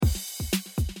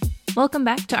Welcome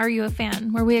back to Are You a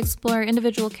Fan, where we explore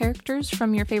individual characters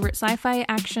from your favorite sci-fi,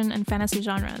 action, and fantasy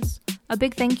genres. A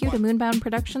big thank you to Moonbound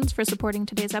Productions for supporting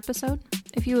today's episode.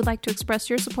 If you would like to express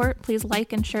your support, please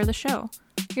like and share the show.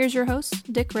 Here's your hosts,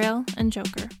 Dick Rail and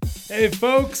Joker. Hey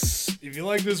folks, if you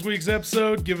like this week's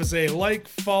episode, give us a like,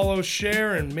 follow,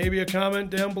 share, and maybe a comment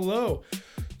down below.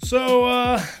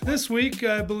 So, this week,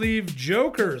 I believe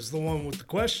Joker's the one with the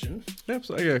question. Yep,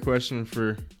 so I got a question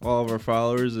for all of our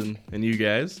followers and you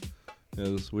guys,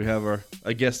 as we have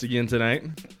a guest again tonight.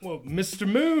 Well, Mr.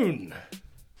 Moon.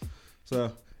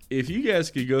 So, if you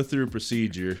guys could go through a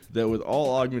procedure that with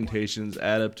all augmentations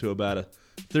add up to about a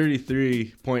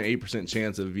 33.8%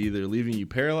 chance of either leaving you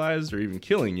paralyzed or even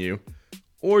killing you,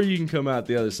 or you can come out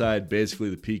the other side, basically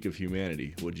the peak of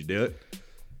humanity, would you do it?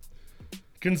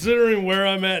 Considering where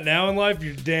I'm at now in life,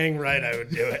 you're dang right I would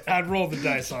do it. I'd roll the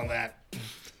dice on that.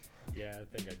 Yeah, I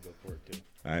think I'd go for it too.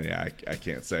 I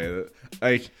can't say that.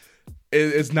 Like,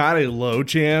 it's not a low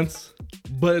chance,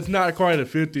 but it's not quite a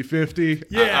 50-50.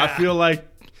 Yeah. I feel like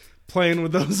playing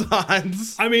with those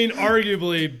odds. I mean,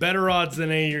 arguably, better odds than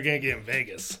any you're going to get in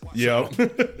Vegas. Yep.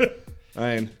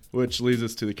 Which leads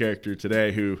us to the character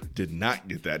today who did not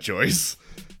get that choice.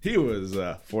 He was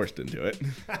forced into it.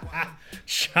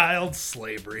 Child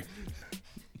slavery.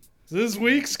 This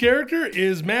week's character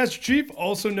is Master Chief,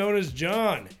 also known as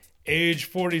John. Age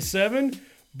 47,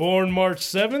 born March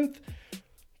 7th,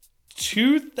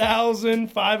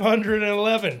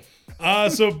 2511.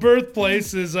 So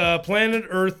birthplace is planet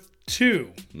Earth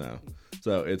 2. No.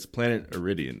 So it's planet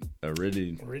Iridian.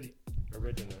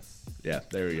 Iridianus. Yeah,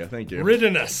 there we go. Thank you.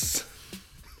 Iridianus.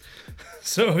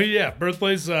 So, yeah,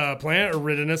 birthplace planet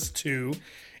Iridianus 2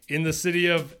 in the city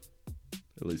of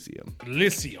Elysium.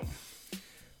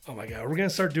 Oh my god, we're going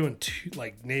to start doing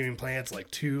naming planets hey,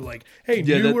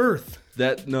 Yeah, New Earth.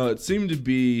 It seemed to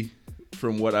be,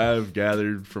 from what I've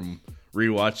gathered from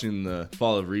rewatching the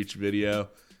Fall of Reach video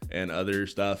and other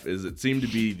stuff, is it seemed to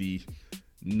be the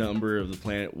number of the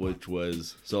planet, which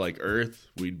was, so like Earth,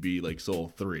 we'd be like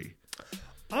Sol 3.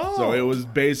 Oh. So it was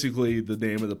basically the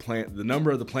name of the planet. The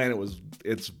number of the planet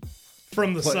it's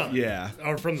from the sun. Yeah.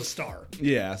 Or from the star.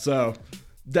 Yeah, so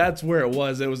that's where it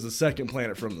was. It was the second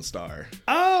planet from the star.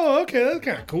 Oh, okay, that's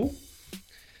kind of cool.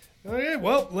 Okay,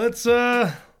 well, let's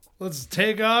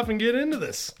take off and get into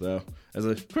this. So, as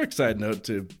a quick side note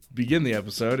to begin the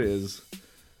episode is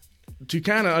to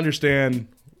kind of understand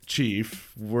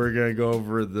Chief, we're going to go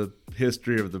over the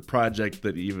history of the project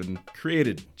that even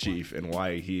created Chief and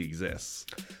why he exists.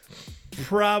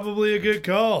 Probably a good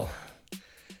call.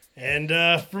 And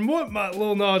from what my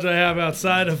little knowledge I have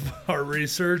outside of our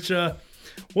research,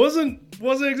 wasn't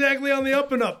exactly on the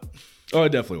up and up. Oh, it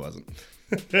definitely wasn't.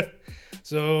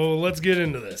 So let's get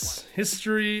into this.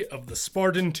 History of the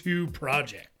Spartan 2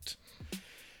 project.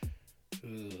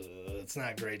 It's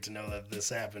not great to know that this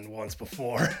happened once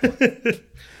before.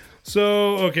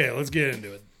 So, okay, let's get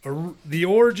into it. The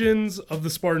origins of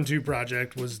the Spartan 2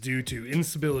 project was due to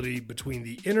instability between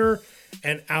the inner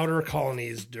and outer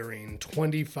colonies during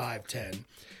 2510,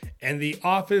 and the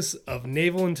Office of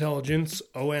Naval Intelligence,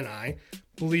 ONI,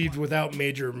 believed without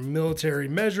major military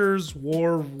measures,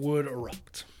 war would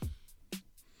erupt.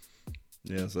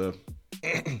 Yeah, so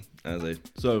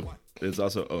it's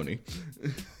also Oni.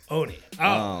 Oni.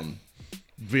 Oh.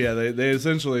 But yeah, they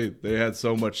essentially had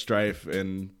so much strife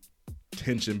and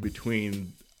tension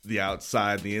between the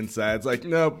outside and the inside. It's like,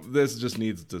 nope, this just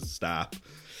needs to stop,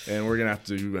 and we're gonna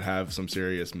have some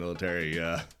serious military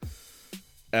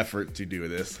effort to do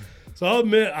this. So I'll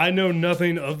admit I know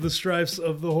nothing of the strifes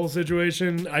of the whole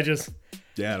situation. I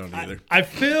don't either. I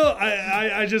feel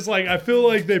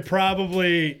like they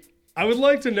probably. I would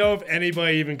like to know if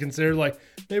anybody even considered,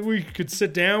 maybe we could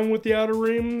sit down with the Outer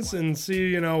Rims and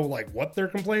see, what their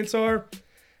complaints are.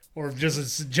 Or if just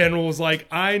as general was like,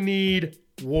 I need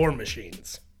war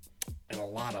machines. And a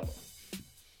lot of them.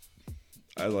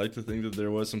 I like to think that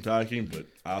there was some talking, but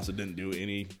I also didn't do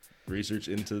any research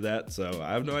into that, so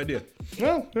I have no idea.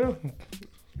 Well,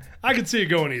 I could see it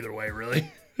going either way,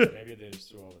 really. Maybe they just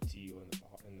threw all the tea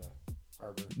in the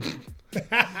harbor.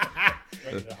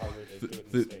 Right in the harbor, they threw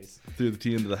it in space. Threw the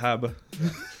tea into the harbor.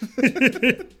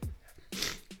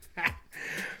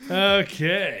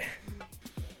 Okay.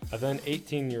 A then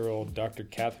 18-year-old Dr.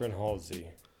 Catherine Halsey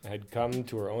had come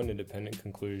to her own independent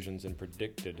conclusions and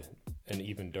predicted an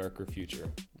even darker future,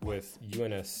 with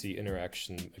UNSC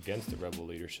interaction against the rebel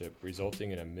leadership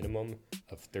resulting in a minimum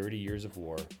of 30 years of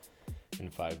war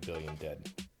and 5 billion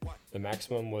dead. The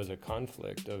maximum was a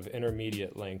conflict of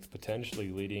intermediate length, potentially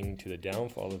leading to the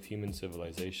downfall of human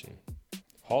civilization.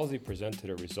 Halsey presented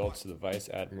her results to the Vice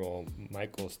Admiral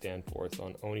Michael Stanforth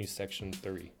on ONI Section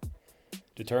 3.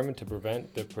 Determined to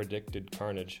prevent the predicted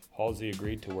carnage, Halsey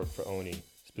agreed to work for ONI,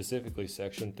 specifically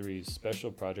Section 3's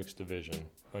Special Projects Division,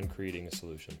 on creating a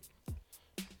solution.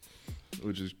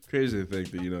 Which is crazy to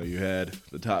think that, you had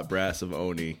the top brass of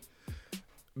ONI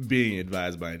being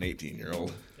advised by an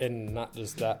 18-year-old. And not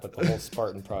just that, but the whole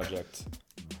Spartan project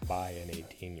by an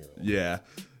 18-year-old. Yeah.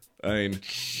 I mean,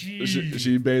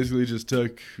 she basically just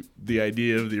took the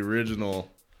idea of the original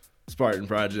Spartan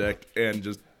project and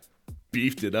just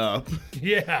beefed it up.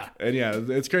 Yeah. And yeah,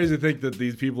 it's crazy to think that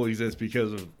these people exist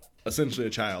because of essentially a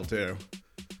child, too.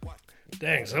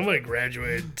 Dang, somebody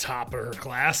graduated top of her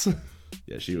class.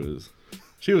 Yeah, she was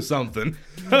something.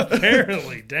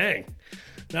 Apparently, dang.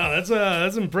 No,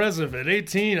 that's impressive. At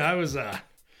 18, I was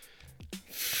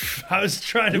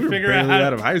trying to figure out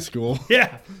out of high school.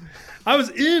 Yeah. I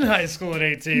was in high school at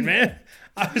 18, man.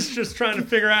 I was just trying to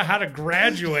figure out how to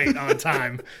graduate on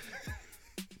time.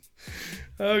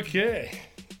 Okay.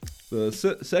 The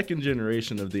second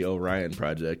generation of the Orion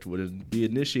project would be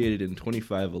initiated in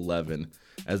 2511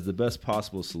 as the best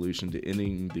possible solution to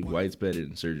ending the widespread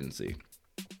insurgency.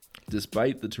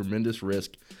 Despite the tremendous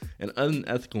risk and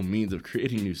unethical means of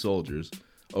creating new soldiers,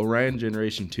 Orion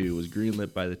Generation 2 was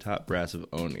greenlit by the top brass of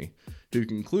ONI, who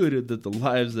concluded that the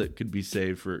lives that could be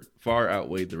saved far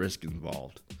outweighed the risk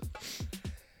involved.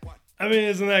 I mean,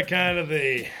 isn't that kind of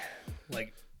the,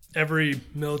 every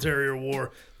military or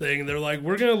war thing? They're like,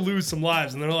 we're going to lose some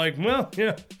lives. And they're like, well,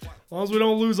 yeah, as long as we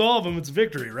don't lose all of them, it's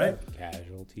victory, right?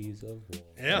 Casualties of war.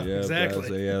 Yeah, exactly.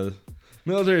 The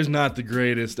military is not the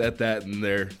greatest at that in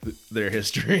their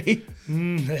history.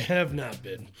 They have not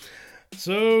been.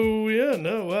 So, yeah,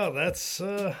 no, well, that's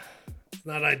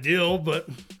not ideal, but...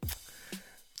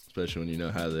 Especially when you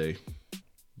know how they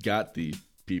got the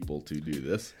people to do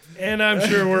this. And I'm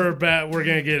sure we're going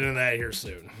to get into that here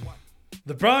soon.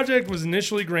 The project was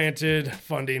initially granted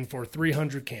funding for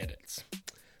 300 candidates.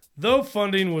 Though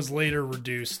funding was later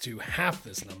reduced to half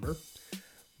this number,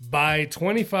 by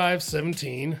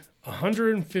 2517,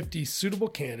 150 suitable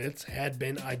candidates had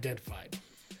been identified.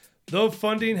 Though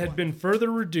funding had been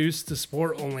further reduced to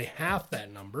support only half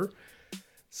that number,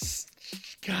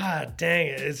 God dang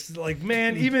it. It's like,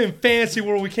 man, even in fantasy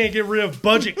world, we can't get rid of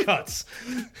budget cuts.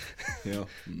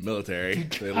 Military.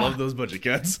 They love those budget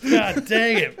cuts. God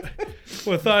dang it.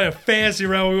 Without a fantasy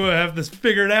round, we would have this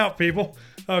figured out, people.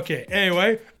 Okay,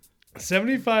 anyway,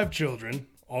 75 children,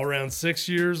 all around 6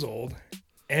 years old,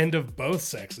 and of both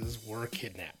sexes, were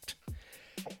kidnapped.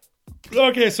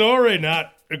 Okay, so already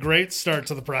not a great start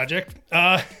to the project.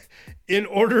 In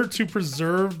order to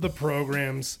preserve the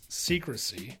program's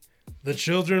secrecy, the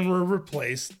children were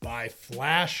replaced by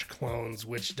Flash clones,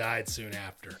 which died soon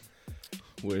after.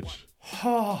 Which,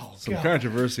 some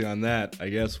controversy on that. I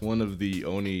guess one of the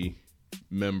ONI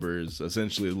members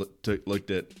essentially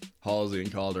looked at Halsey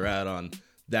and called her out on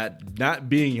that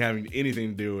not having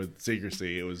anything to do with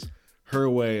secrecy. It was her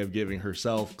way of giving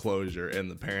herself closure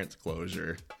and the parents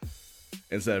closure.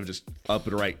 Instead of just up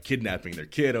and right kidnapping their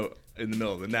kid in the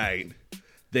middle of the night,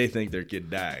 they think their kid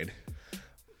died.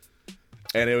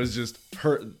 And it was just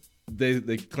her.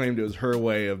 They claimed it was her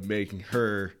way of making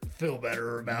her feel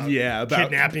better about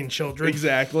kidnapping children.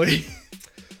 Exactly.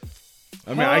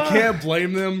 I mean, I can't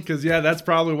blame them because that's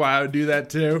probably why I would do that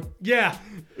too. Yeah.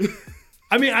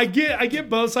 I mean, I get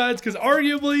both sides because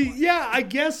arguably, I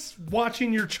guess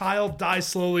watching your child die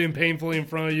slowly and painfully in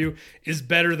front of you is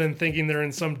better than thinking they're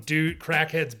in some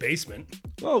crackhead's basement.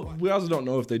 Well, we also don't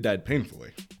know if they died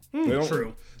painfully.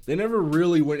 True. They never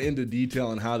really went into detail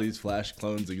on how these Flash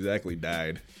clones exactly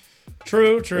died.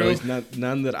 True. Or at least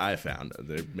none that I found.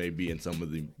 There may be in some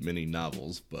of the many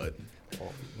novels, but...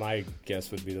 Well, my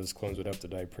guess would be those clones would have to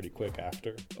die pretty quick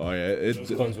after. Oh, yeah. Those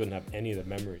clones wouldn't have any of the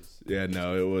memories. Yeah,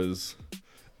 no, it was...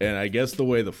 And I guess the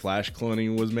way the Flash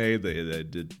cloning was made, they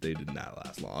did not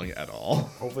last long at all.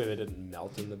 Hopefully they didn't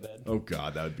melt in the bed. Oh,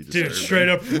 God, that would be disturbing. Dude, straight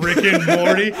up Rick and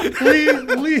Morty.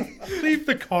 leave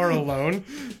the car alone.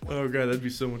 Oh, God, that'd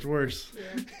be so much worse.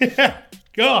 Yeah.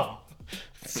 Go.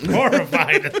 It's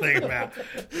horrifying to think about.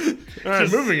 All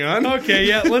right, moving on. Okay,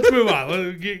 yeah, let's move on. Well,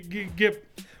 it's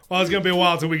going to be a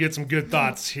while until we get some good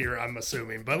thoughts here, I'm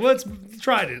assuming. But let's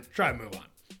try to move on.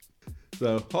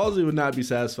 So, Halsey would not be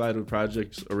satisfied with the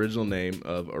project's original name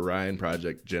of Orion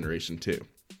Project Generation 2.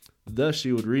 Thus,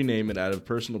 she would rename it out of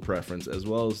personal preference as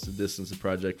well as to distance the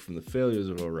project from the failures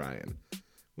of Orion,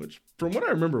 which, from what I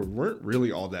remember, weren't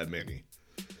really all that many.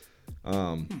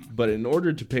 But in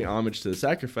order to pay homage to the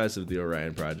sacrifice of the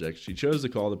Orion Project, she chose to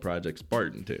call the project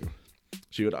Spartan 2.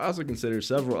 She would also consider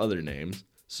several other names,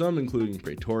 some including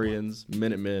Praetorians,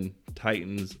 Minutemen,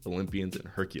 Titans, Olympians, and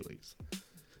Hercules.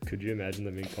 Could you imagine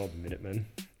them being called Minutemen?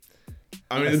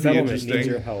 I mean, A it'd be settlement needs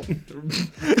your interesting. help.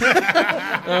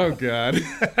 Oh God,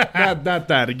 not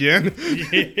that again.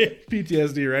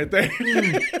 PTSD right there.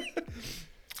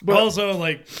 But also,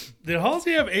 like, did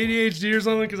Halsey have ADHD or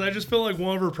something? Because I just feel like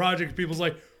one of her project people's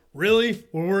like, really?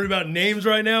 We're worried about names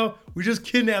right now? We just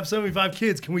kidnapped 75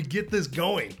 kids. Can we get this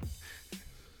going?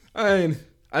 I mean,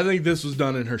 I think this was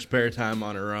done in her spare time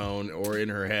on her own or in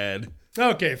her head.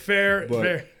 Okay, fair. But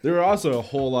fair. there were also a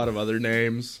whole lot of other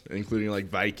names, including like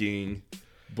Viking.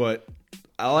 But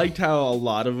I liked how a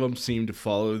lot of them seemed to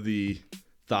follow the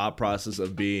thought process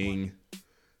of being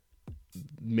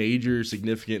major,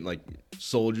 significant, like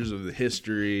soldiers of the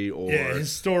history, or Yeah,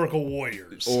 historical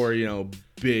warriors. or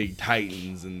big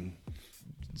titans and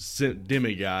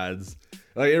demigods.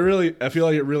 Like I feel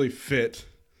like it really fit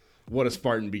what a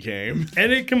Spartan became.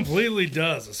 And it completely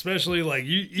does, especially like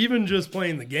you even just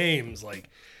playing the games, like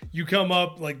you come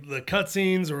up like the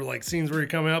cutscenes or like scenes where you're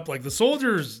coming up, like the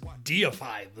soldiers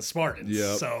deify the Spartans.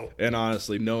 Yep. So And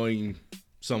honestly, knowing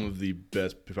some of the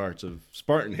best parts of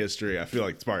Spartan history, I feel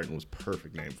like Spartan was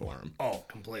perfect name for him. oh,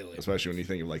 completely. Especially when you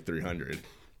think of like 300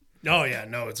 Oh yeah,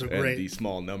 no, it's a and great. the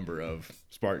small number of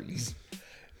Spartans.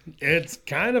 It's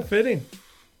kind of fitting.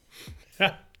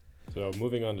 So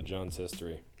moving on to John's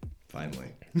history. Finally.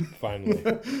 Finally.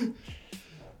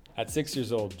 At 6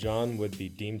 years old, John would be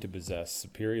deemed to possess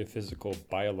superior physical,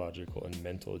 biological, and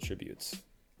mental attributes.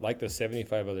 Like the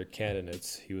 75 other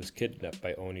candidates, he was kidnapped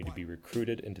by Oni to be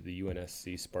recruited into the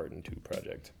UNSC Spartan 2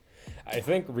 project. I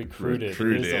think recruited.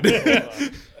 Recruited.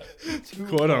 Is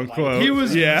Quote unquote. He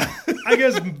was, Yeah. I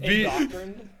guess,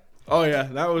 indoctrined. Oh yeah,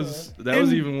 that was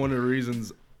even one of the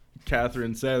reasons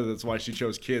Catherine said that's why she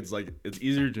chose kids. Like, it's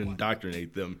easier to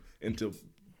indoctrinate them into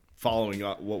following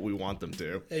up what we want them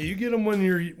to. hey, you get them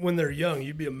when they're young,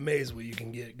 you'd be amazed what you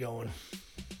can get going.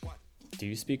 Do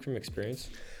you speak from experience?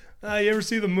 You ever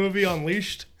see the movie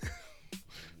Unleashed?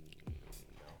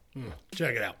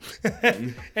 Check it out.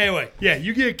 Anyway, yeah,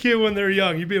 you get a kid when they're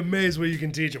young, you'd be amazed what you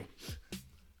can teach them.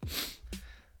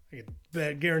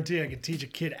 I guarantee I could teach a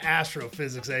kid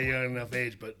astrophysics at a young enough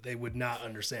age, but they would not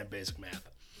understand basic math.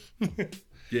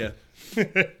 Yeah.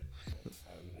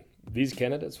 These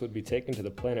candidates would be taken to the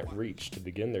planet Reach to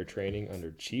begin their training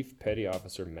under Chief Petty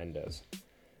Officer Mendez.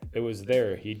 It was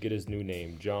there he'd get his new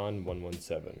name, John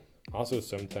 117, also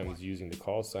sometimes using the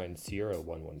call sign Sierra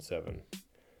 117.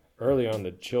 Early on,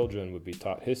 the children would be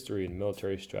taught history and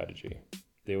military strategy.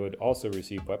 They would also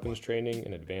receive weapons training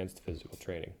and advanced physical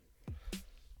training.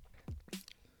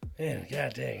 Man,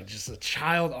 god dang, just a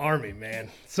child army, man.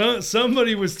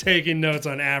 Somebody was taking notes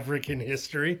on African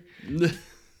history.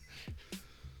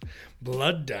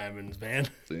 Blood diamonds, man.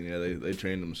 So, yeah, they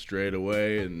trained them straight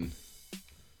away, and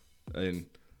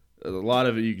a lot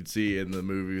of it you could see in the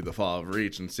movie The Fall of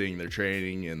Reach, and seeing their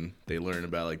training, and they learn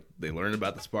about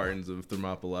the Spartans of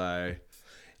Thermopylae,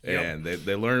 and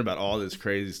they learn about all this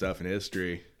crazy stuff in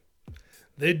history.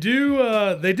 They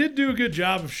did do a good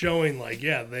job of showing, like,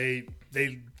 yeah, they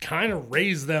kind of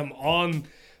raised them on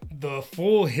the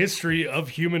full history of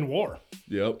human war.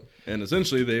 Yep, and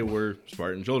essentially they were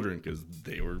Spartan children because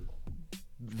they were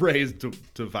raised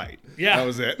to fight. Yeah. That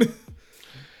was it.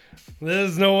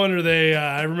 There's no wonder they.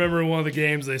 I remember in one of the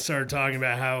games they started talking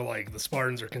about how like the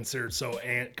Spartans are considered so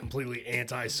completely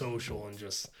antisocial and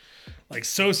just like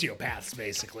sociopaths,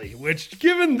 basically. Which,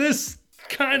 given this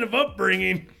kind of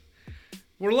upbringing,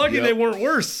 we're lucky Yep. they weren't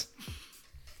worse.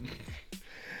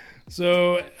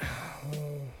 So,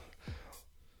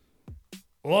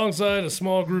 alongside a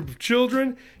small group of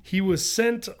children, he was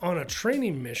sent on a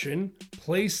training mission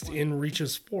placed in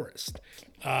Reach's forest.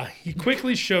 He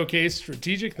quickly showcased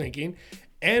strategic thinking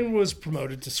and was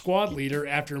promoted to squad leader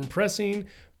after impressing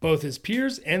both his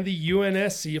peers and the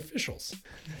UNSC officials.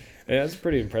 Yeah, that's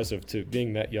pretty impressive too,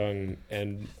 being that young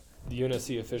and the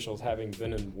UNSC officials having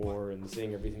been in war and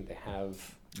seeing everything they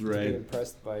have. Right. Being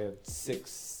impressed by a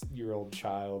 6-year-old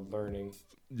child learning.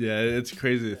 Yeah, it's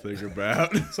crazy to think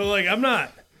about. So like I'm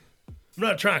not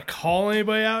trying to call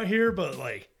anybody out here, but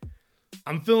like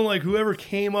I'm feeling like whoever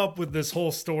came up with this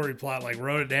whole story plot, like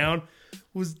wrote it down,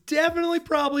 was definitely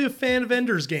probably a fan of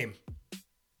Ender's Game.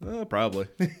 Probably.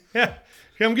 Yeah,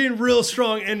 I'm getting real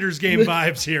strong Ender's Game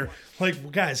vibes here.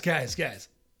 Like, guys,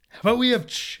 how about we have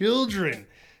children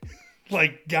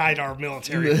like guide our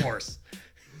military force?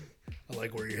 I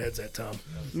like where your head's at, Tom.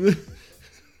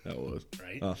 That was.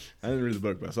 Right? Oh, I didn't read the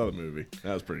book, but I saw the movie.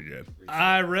 That was pretty good.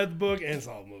 I read the book and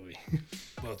saw the movie.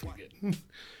 Both were good.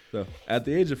 So, at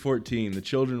the age of 14, the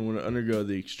children would undergo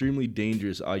the extremely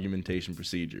dangerous augmentation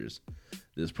procedures.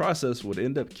 This process would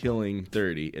end up killing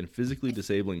 30 and physically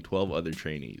disabling 12 other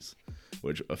trainees,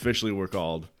 which officially were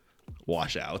called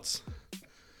washouts.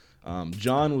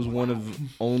 John was one of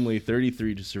only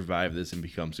 33 to survive this and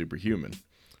become superhuman,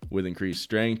 with increased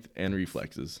strength and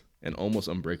reflexes, and almost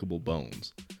unbreakable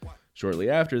bones. Shortly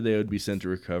after, they would be sent to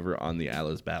recover on the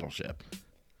Atlas battleship,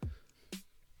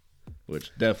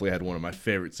 which definitely had one of my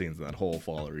favorite scenes in that whole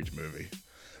Fall of Reach movie.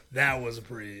 That was a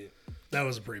pretty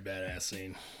badass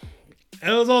scene.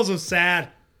 And it was also sad.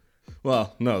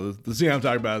 Well, no, the scene I'm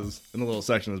talking about is in a little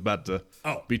section that's about to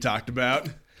be talked about.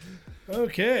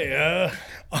 Okay,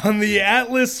 on the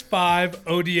Atlas V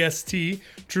ODST,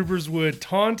 troopers would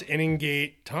taunt and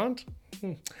engage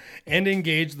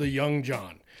the young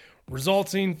John.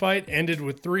 Resulting fight ended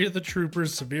with 3 of the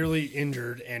troopers severely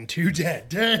injured and 2 dead.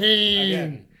 Dang!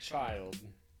 Again, child.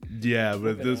 Yeah,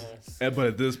 but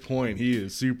at this point, he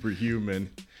is superhuman.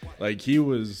 Like, he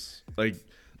was like,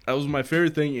 that was my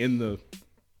favorite thing in the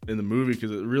movie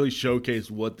because it really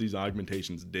showcased what these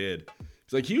augmentations did.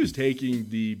 It's like he was taking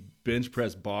the bench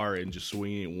press bar and just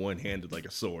swinging it one-handed like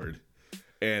a sword,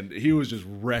 and he was just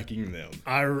wrecking them.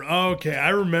 I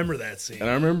remember that scene. And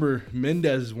I remember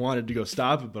Mendez wanted to go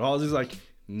stop it, but Halsey's like,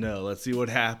 no, let's see what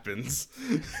happens.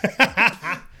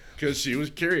 Because she was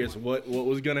curious what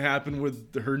was going to happen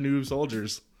with her new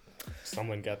soldiers.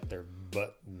 Someone got their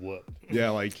butt whooped. Yeah,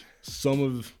 like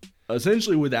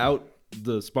essentially without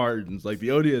the Spartans, like the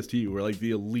ODST were like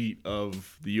the elite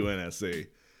of the UNSC.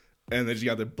 And they just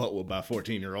got their butt whooped by a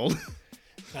 14-year-old.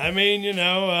 I mean,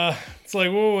 it's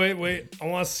like, whoa, wait. I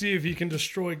want to see if you can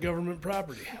destroy government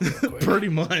property. Pretty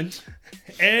much.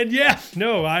 And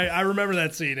I remember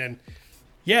that scene. And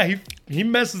yeah, he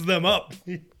messes them up.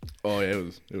 Oh, yeah,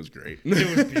 it was great.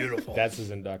 It was beautiful. That's his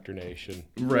indoctrination.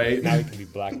 Right. Now he can be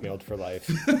blackmailed for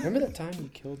life. Remember that time we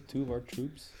killed 2 of our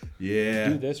troops? Yeah.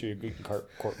 Do this or you're getting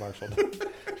court-martialed.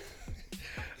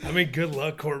 I mean, good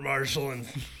luck court-martialing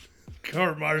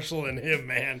him,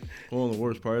 man. One of the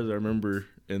worst parts I remember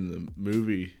in the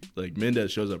movie, like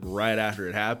Mendez shows up right after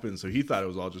it happened, so he thought it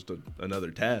was all just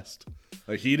another test.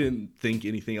 Like he didn't think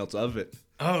anything else of it.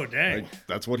 Oh, dang. Like,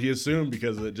 that's what he assumed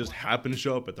because it just happened to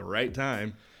show up at the right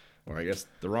time, or I guess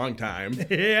the wrong time.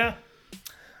 Yeah.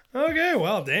 Okay,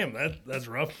 well, damn, that's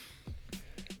rough.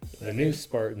 The new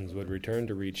Spartans would return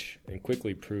to Reach and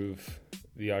quickly prove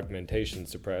the augmentation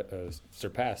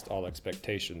surpassed all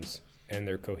expectations, and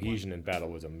their cohesion in battle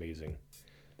was amazing.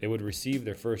 They would receive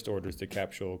their first orders to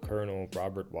capture Colonel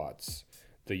Robert Watts,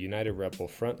 the United Rebel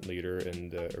front leader in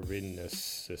the Eridanus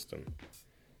system.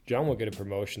 John will get a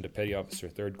promotion to Petty Officer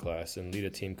 3rd Class and lead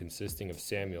a team consisting of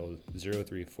Samuel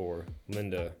 034,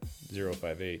 Linda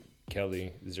 058,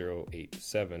 Kelly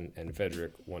 087, and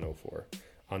Frederick 104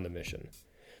 on the mission.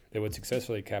 They would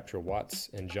successfully capture Watts,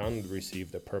 and John would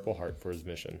receive the Purple Heart for his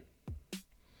mission.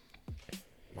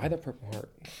 Why the Purple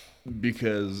Heart?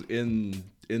 Because in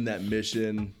that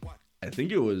mission, I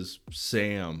think it was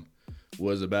Sam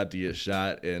was about to get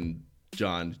shot and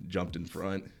John jumped in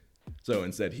front. So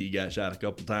instead he got shot a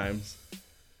couple times.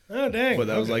 Oh, dang. But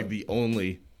that was like the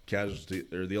only casualty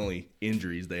or the only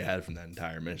injuries they had from that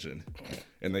entire mission.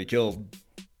 And they killed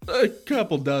a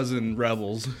couple dozen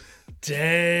rebels.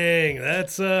 Dang,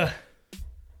 that's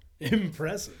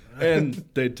impressive. And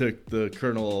they took the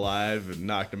colonel alive and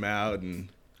knocked him out, and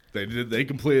they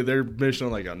completed their mission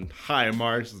on like on high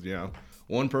marks.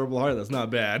 1 Purple Heart, that's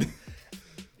not bad.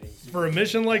 For a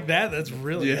mission like that, that's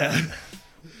really good.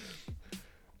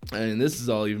 And this is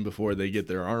all even before they get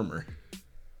their armor.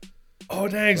 Oh,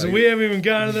 dang, so we haven't even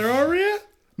gotten to their armor yet?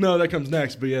 No, that comes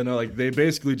next. But they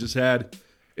basically just had,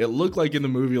 it looked like in the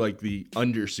movie, like the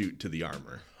undersuit to the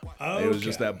armor. Okay. It was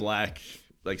just that black,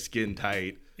 like skin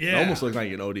tight. Yeah. It almost looked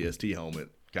like an ODST helmet,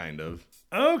 kind of.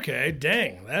 Okay,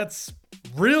 dang, that's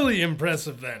really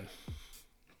impressive then.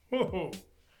 Whoa.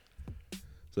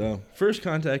 So, first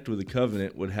contact with the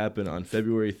Covenant would happen on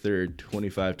February 3rd,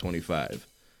 2525.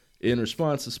 In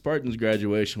response, the Spartans'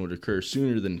 graduation would occur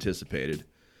sooner than anticipated,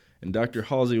 and Dr.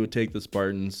 Halsey would take the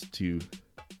Spartans to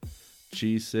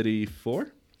Chi City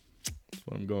 4? That's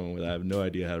what I'm going with. I have no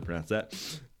idea how to pronounce that.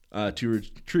 To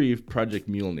retrieve Project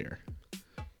Mjolnir.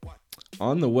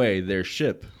 On the way, their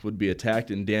ship would be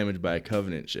attacked and damaged by a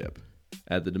Covenant ship.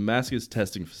 At the Damascus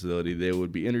testing facility, they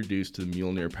would be introduced to the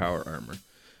Mjolnir power armor,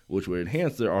 which would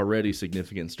enhance their already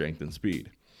significant strength and speed.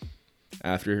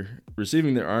 After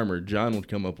receiving their armor, John would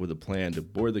come up with a plan to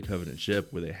board the Covenant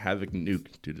ship with a Havoc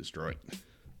nuke to destroy it.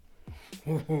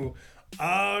 Ooh.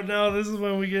 Oh, no, this is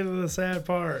when we get to the sad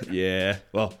part. Yeah,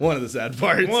 well, one of the sad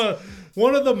parts.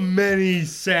 One of the many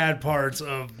sad parts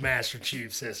of Master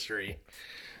Chief's history.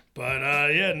 But,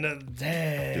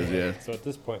 dang. Yeah. So at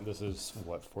this point, this is,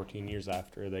 14 years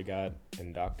after they got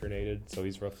indoctrinated? So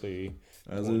he's roughly...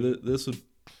 This would...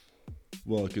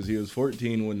 Well, because he was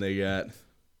 14 when they got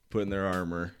put in their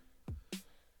armor.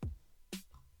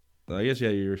 I guess, yeah,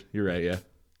 you're right, yeah.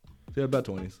 Yeah, about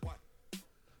 20s.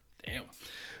 Damn.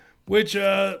 Which,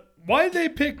 why'd they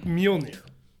pick Mjolnir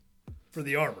for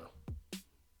the armor?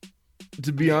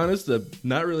 To be honest, I'm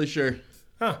not really sure.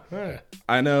 Huh. Yeah.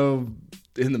 I know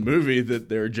in the movie that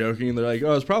they were joking. They're like,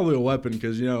 oh, it's probably a weapon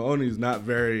because, Oni's not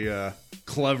very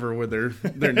clever with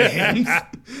their names.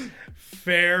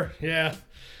 Fair, yeah.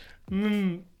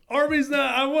 Army's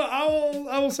not.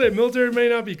 I will say, military may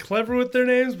not be clever with their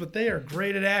names, but they are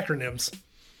great at acronyms.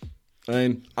 I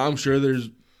mean, I'm sure there's.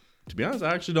 To be honest,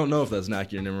 I actually don't know if that's an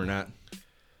acronym or not,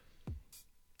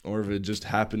 or if it just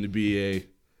happened to be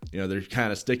they're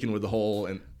kind of sticking with the whole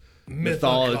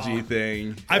mythology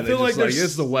thing. I feel like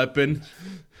it's the weapon.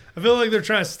 I feel like they're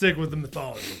trying to stick with the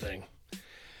mythology thing.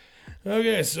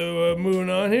 Okay, so moving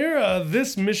on here.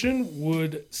 This mission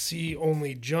would see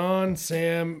only John,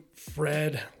 Sam,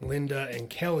 Fred, Linda, and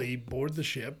Kelly board the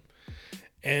ship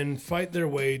and fight their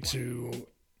way to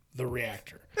the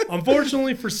reactor.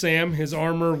 Unfortunately for Sam, his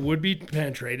armor would be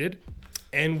penetrated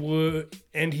and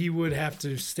he would have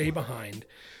to stay behind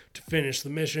to finish the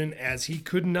mission as he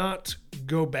could not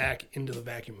go back into the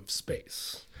vacuum of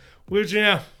space. Which,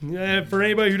 yeah, for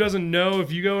anybody who doesn't know,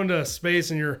 if you go into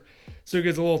space and your suit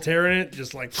gets a little tear in it,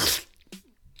 just like...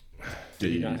 Do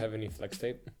you not have any flex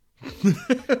tape?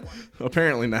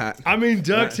 Apparently not. I mean,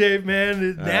 duct tape,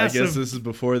 man. I guess this is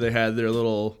before they had their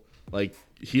little,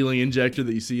 healing injector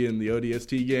that you see in the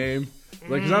ODST game.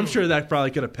 Because I'm sure that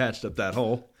probably could have patched up that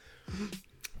hole.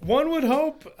 One would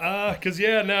hope. Because,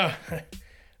 yeah, no...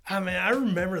 I mean, I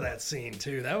remember that scene,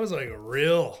 too. That was a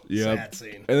real sad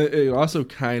scene. And it also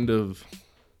kind of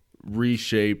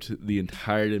reshaped the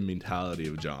entire mentality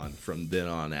of John from then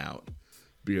on out.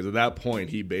 Because at that point,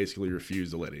 he basically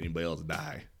refused to let anybody else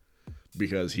die.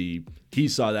 Because he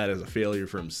saw that as a failure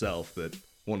for himself, that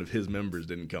one of his members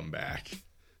didn't come back.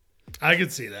 I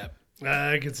could see that.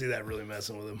 I could see that really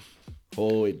messing with him.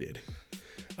 Oh, it did.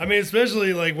 I mean,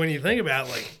 especially, when you think about,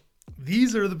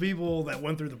 these are the people that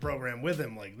went through the program with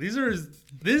him.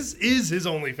 This is his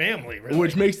only family, really.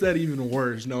 Which makes that even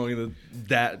worse, knowing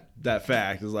that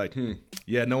fact is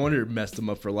yeah, no wonder it messed him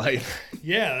up for life.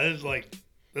 Yeah,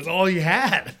 that's all he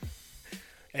had,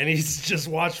 and he's just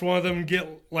watched one of them get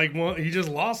he just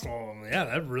lost all of them. Yeah,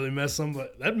 that really messed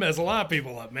that messed a lot of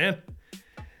people up, man.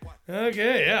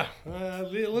 Okay, yeah,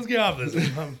 let's get off this.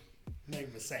 I'm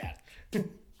making me sad.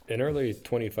 In early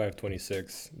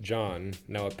 2526, John,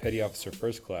 now a petty officer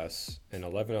first class, and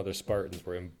 11 other Spartans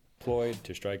were employed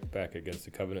to strike back against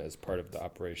the Covenant as part of the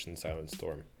Operation Silent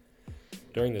Storm.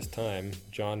 During this time,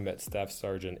 John met Staff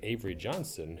Sergeant Avery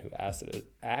Johnson, who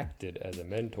acted as a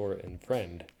mentor and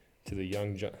friend to the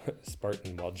young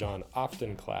Spartan, while John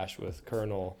often clashed with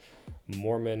Colonel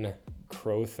Mormon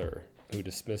Crowther, who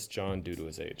dismissed John due to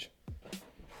his age.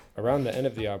 Around the end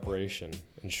of the operation,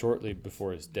 and shortly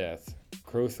before his death,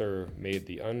 Crowther made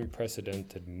the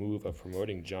unprecedented move of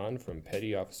promoting John from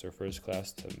Petty Officer First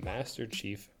Class to Master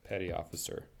Chief Petty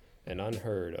Officer, an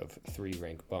unheard of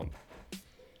 3-rank bump.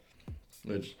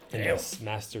 Which, and yes,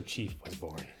 Master Chief was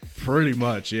born. Pretty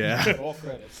much, yeah. All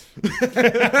credits.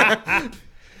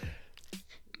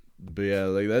 But yeah,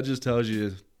 that just tells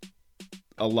you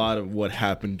a lot of what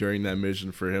happened during that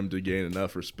mission for him to gain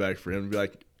enough respect for him to be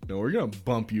like, no, we're going to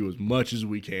bump you as much as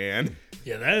we can.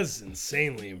 Yeah, that is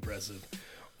insanely impressive.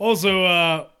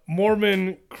 Also,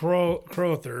 Mormon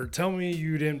Crowther, tell me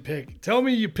you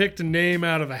picked a name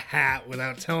out of a hat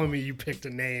without telling me you picked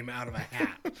a name out of a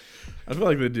hat. I feel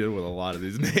like they did with a lot of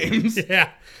these names.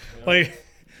 Yeah.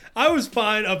 I was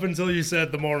fine up until you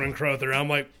said the Mormon Crowther. I'm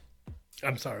like,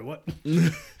 I'm sorry, what?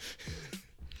 But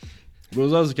it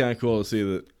was also kind of cool to see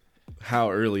that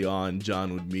how early on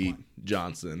John would meet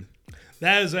Johnson.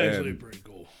 That is actually pretty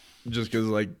cool. Just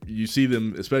because, you see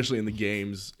them, especially in the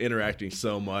games, interacting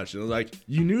so much. And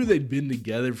you knew they'd been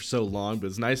together for so long, but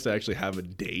it's nice to actually have a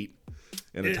date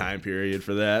and a time period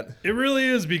for that. It really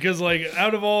is, because,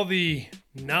 out of all the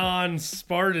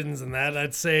non-Spartans and that,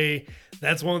 I'd say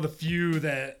that's one of the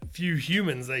few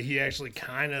humans that he actually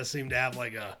kind of seemed to have,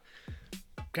 a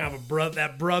kind of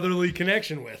that brotherly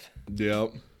connection with.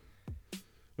 Yep.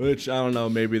 Which, I don't know,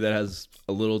 maybe that has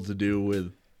a little to do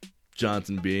with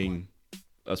Johnson being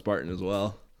a Spartan as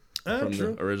well from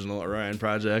true. The original Orion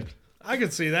project. I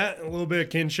could see that. A little bit of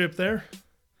kinship there.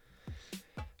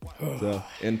 So,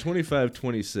 in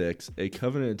 2526, a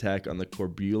Covenant attack on the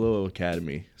Corbulo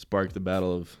Academy sparked the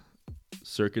Battle of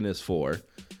Circinus IV.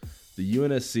 The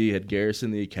UNSC had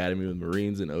garrisoned the academy with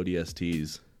Marines and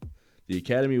ODSTs. The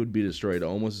academy would be destroyed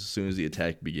almost as soon as the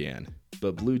attack began,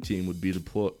 but Blue Team would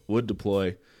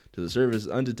deploy to the surface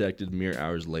undetected mere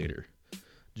hours later.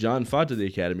 John fought to the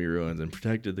academy ruins and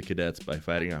protected the cadets by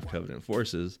fighting off Covenant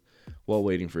forces, while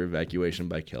waiting for evacuation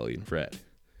by Kelly and Fred.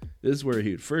 This is where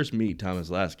he would first meet Thomas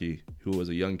Lasky, who was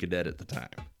a young cadet at the time.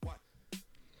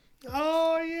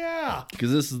 Oh, yeah.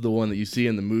 Because this is the one that you see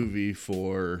in the movie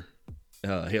for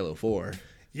Halo 4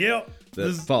 Yep.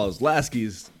 that follows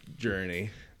Lasky's journey.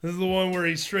 This is the one where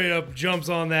he straight up jumps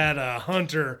on that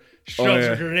hunter, shoves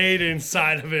a grenade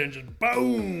inside of it, and just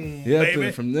boom, Yeah,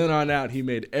 baby. from then on out, he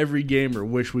made every gamer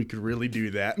wish we could really do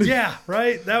that. Yeah,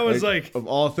 right? That was like of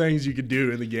all things you could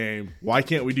do in the game, why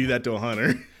can't we do that to a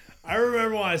hunter? I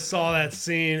remember when I saw that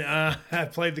scene, I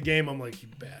played the game, I'm like, you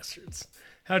bastards.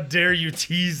 How dare you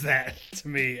tease that to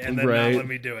me and then not let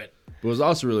me do it? But it was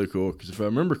also really cool because if I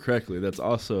remember correctly, that's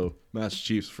also Master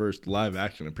Chief's first live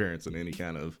action appearance in any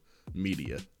kind of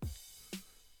media.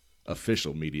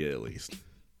 Official media, at least.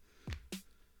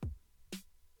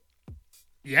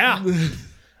 Yeah.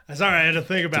 Sorry, I had to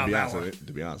think about that one.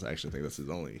 To be honest, I actually think that's his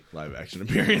only live action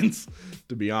appearance,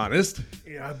 to be honest.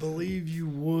 Yeah, I believe you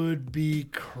would be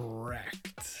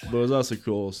correct. But it was also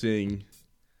cool seeing,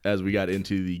 as we got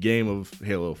into the game of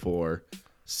Halo 4,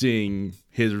 seeing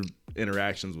his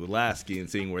interactions with Lasky and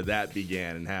seeing where that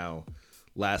began and how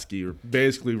Lasky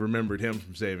basically remembered him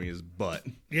from saving his butt.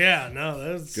 Yeah, no,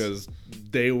 that's... Because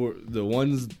they were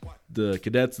the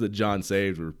cadets that John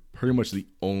saved were pretty much the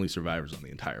only survivors on the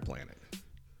entire planet.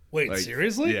 Wait,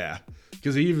 seriously? Yeah.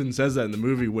 Because he even says that in the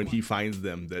movie when he finds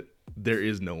them, that there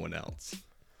is no one else.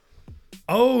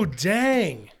 Oh,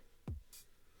 dang.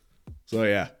 So,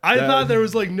 yeah. I thought there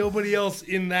was, like, nobody else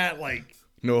in that, like,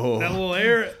 No. that little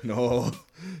area. No.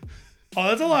 Oh,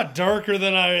 that's a lot darker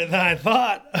than I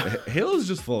thought. Halo's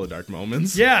just full of dark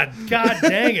moments. Yeah, god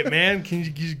dang it, man. Can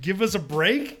you give us a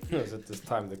break? It was at this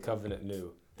time the Covenant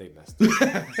knew they messed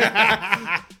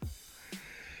up.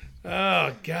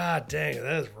 Oh, god dang it.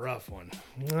 That is a rough one.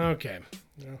 Okay.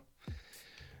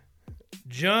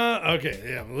 John, okay,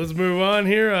 yeah, let's move on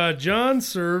here. John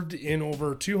served in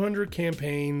over 200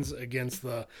 campaigns against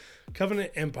the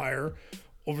Covenant Empire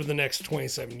over the next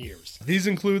 27 years. These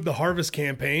include the Harvest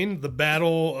Campaign, the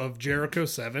Battle of Jericho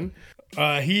 7.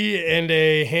 He and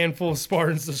a handful of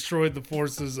Spartans destroyed the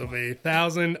forces of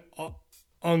 1,000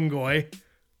 Ungoi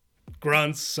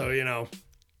grunts, so,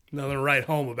 nothing to write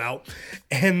home about.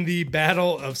 And the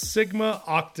Battle of Sigma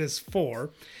Octus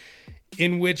 4,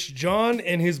 in which John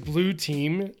and his blue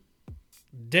team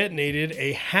detonated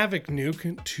a Havoc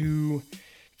nuke to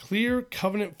clear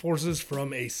Covenant forces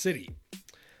from a city.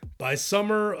 By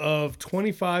summer of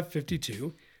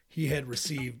 2552, he had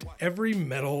received every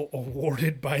medal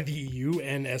awarded by the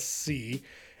UNSC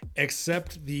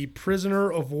except the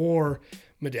Prisoner of War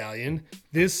medallion,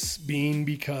 this being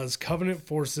because Covenant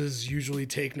forces usually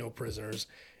take no prisoners,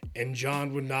 and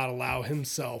John would not allow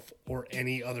himself or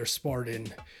any other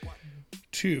Spartan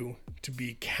to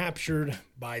be captured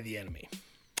by the enemy.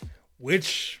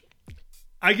 Which...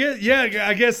 I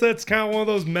guess that's kind of one of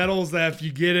those medals that if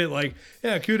you get it, like,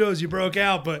 yeah, kudos, you broke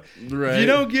out. But if you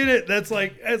don't get it, it's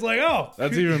like, oh.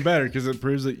 That's even better because it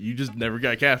proves that you just never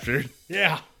got captured.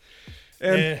 Yeah.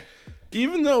 And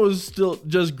even though it was still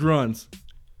just grunts,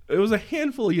 it was a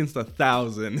handful against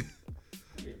 1,000.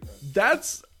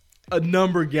 That's a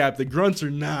number gap that grunts are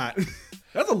not.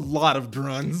 That's a lot of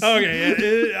grunts.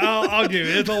 Okay, I'll give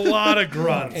it. It's a lot of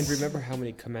grunts. And remember how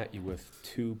many come at you with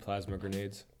 2 plasma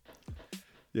grenades?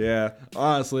 Yeah,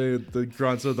 honestly, the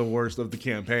grunts are the worst of the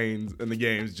campaigns and the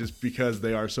games just because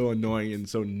they are so annoying and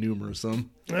so numerous.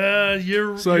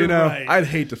 You're right. I'd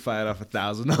hate to fight off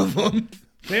 1,000 of them.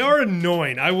 They are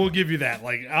annoying. I will give you that.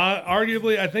 Like,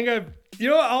 arguably, I think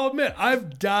I'll admit,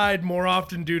 I've died more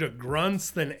often due to grunts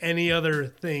than any other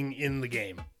thing in the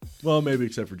game. Well, maybe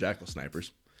except for jackal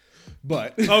snipers.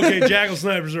 But okay, jackal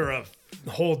snipers are a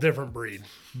whole different breed.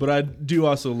 But I do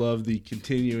also love the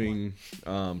continuing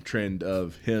trend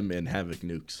of him and Havoc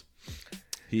nukes.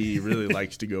 He really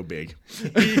likes to go big.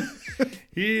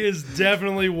 He is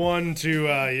definitely one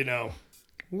to,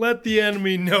 let the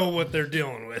enemy know what they're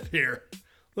dealing with here.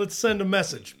 Let's send a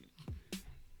message.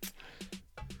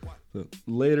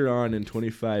 Later on in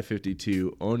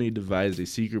 2552, Oni devised a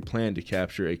secret plan to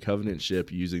capture a Covenant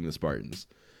ship using the Spartans.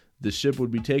 The ship would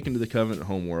be taken to the Covenant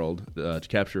homeworld to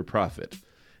capture a Prophet.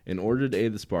 In order to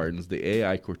aid the Spartans, the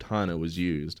AI Cortana was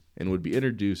used and would be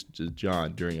introduced to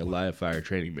John during a live-fire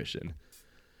training mission.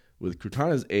 With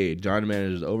Cortana's aid, John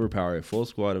manages to overpower a full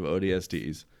squad of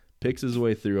ODSTs, picks his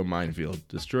way through a minefield,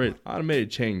 destroyed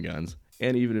automated chain guns,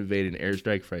 and even evaded an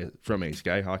airstrike from a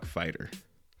Skyhawk fighter.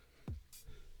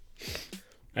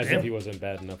 As if he wasn't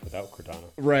bad enough without Cortana.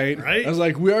 Right. I was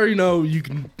like, we already know you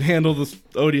can handle the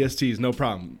ODSTs, no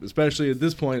problem. Especially at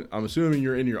this point, I'm assuming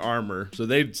you're in your armor, so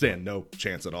they'd stand no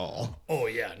chance at all. Oh,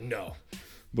 yeah, no.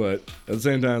 But at the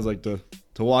same time, it's like to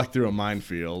to walk through a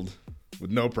minefield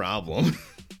with no problem.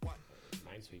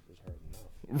 Minesweeper's hard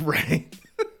enough. Right.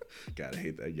 God, I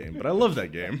hate that game, but I love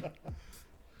that game.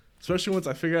 Especially once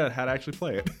I figured out how to actually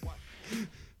play it.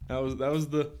 That was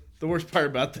the worst part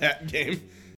about that game.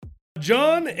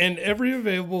 John and every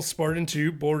available Spartan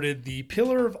 2 boarded the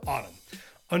Pillar of Autumn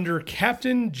under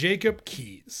Captain Jacob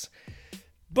Keyes.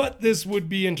 But this would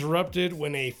be interrupted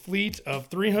when a fleet of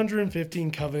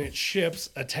 315 Covenant ships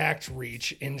attacked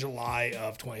Reach in July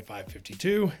of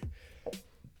 2552,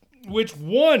 which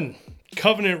one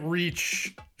Covenant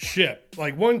Reach ship,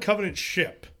 like one Covenant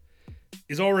ship,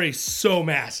 is already so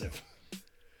massive.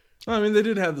 I mean, they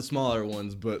did have the smaller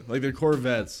ones, but like their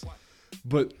Corvettes,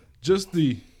 but just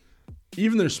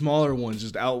even their smaller ones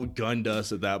just outgunned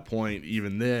us at that point,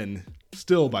 even then,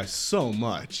 still by so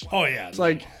much. Oh, yeah. It's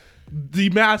like the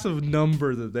massive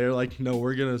number that they're like, no,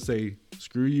 we're going to say,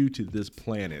 screw you to this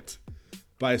planet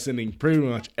by sending pretty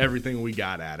much everything we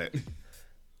got at it.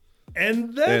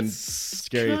 And that's... And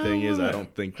scary thing is, I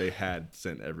don't think they had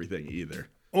sent everything either.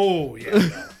 Oh, yeah.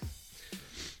 No.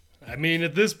 I mean,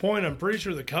 at this point, I'm pretty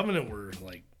sure the Covenant were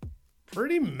like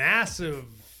pretty massive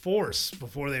force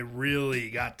before they really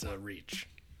got to Reach.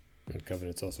 And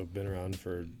Covenant's also been around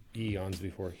for eons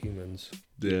before humans.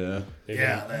 Yeah. They've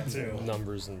Yeah, been that too.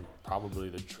 Numbers in probably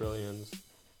the trillions.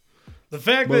 The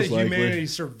fact Most that likely. humanity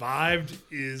survived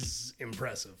is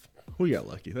impressive. We got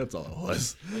lucky. That's all it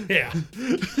was. Yeah.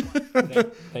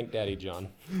 Thank Daddy John.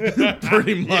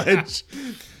 Pretty much.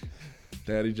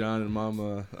 Daddy John and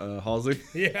Mama Halsey.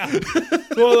 Yeah.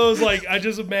 It's one of those, like, I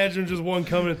just imagine just one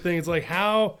Covenant thing. It's like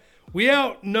how we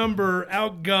outnumber,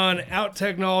 outgun,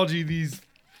 out-technology these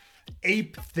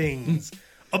ape things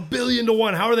 1 billion to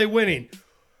 1. How are they winning?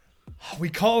 We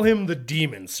call him the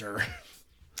demon, sir.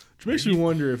 Which makes me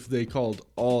wonder if they called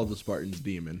all the Spartans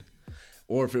demon.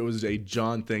 Or if it was a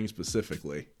John thing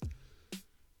specifically.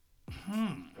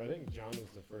 I think John was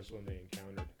the first one they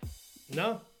encountered.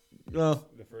 No? Well,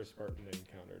 The first Spartan they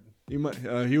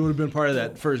encountered. he would have been part of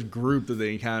that first group that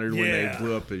they encountered when they Yeah.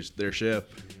 blew up their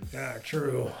ship. Ah,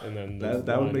 true. And then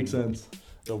That would make sense.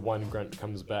 The one grunt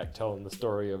comes back telling the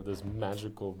story of this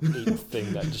magical ape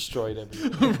thing that destroyed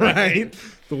everything. Right?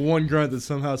 The one grunt that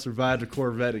somehow survived a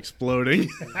Corvette exploding.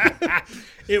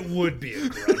 It would be a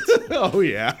grunt. Oh,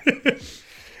 yeah.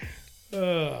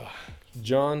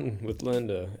 John with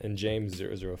Linda and James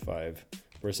 005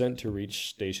 were sent to reach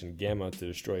Station Gamma to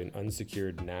destroy an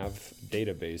unsecured nav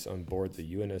database on board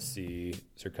the UNSC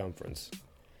Circumference.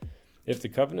 If the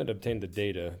Covenant obtained the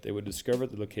data, they would discover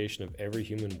the location of every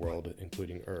human world,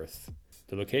 including Earth.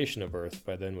 The location of Earth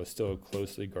by then was still a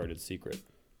closely guarded secret.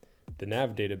 The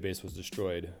nav database was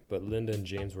destroyed, but Linda and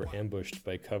James were ambushed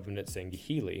by Covenant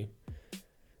Sangheili,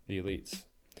 the elites.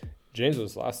 James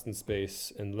was lost in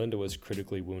space, and Linda was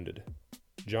critically wounded.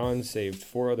 John saved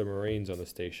 4 other Marines on the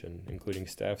station, including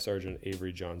Staff Sergeant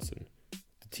Avery Johnson.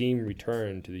 The team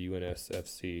returned to the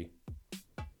UNSC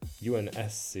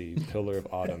Pillar of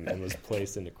Autumn and was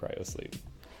placed into cryosleep.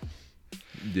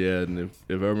 Yeah, and if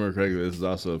I remember correctly, this is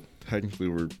also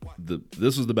technically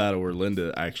this was the battle where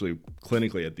Linda actually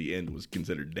clinically at the end was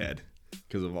considered dead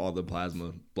because of all the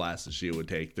plasma blasts that she would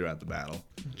take throughout the battle.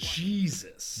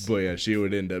 Jesus. But yeah, she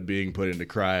would end up being put into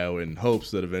cryo in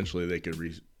hopes that eventually they could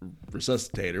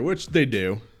resuscitate her, which they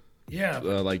do, Yeah.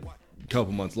 like a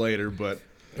couple months later. But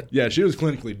yeah, she was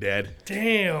clinically dead.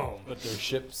 Damn. But their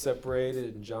ship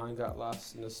separated, and John got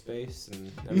lost into space,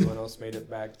 and everyone else made it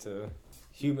back to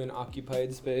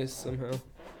human-occupied space somehow.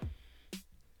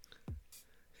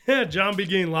 Yeah, John be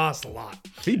getting lost a lot.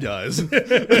 He does.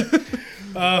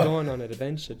 Going on an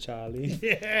adventure, Charlie.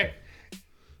 Yeah.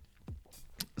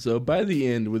 So by the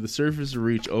end, with the surface of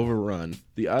Reach overrun,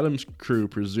 the Autumn's crew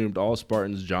presumed all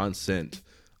Spartans John sent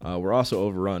were also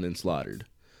overrun and slaughtered.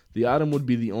 The Autumn would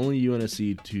be the only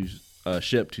UNSC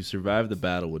ship to survive the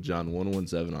battle with John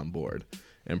 117 on board,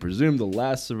 and presumed the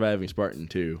last surviving Spartan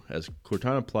 2, as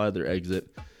Cortana plotted their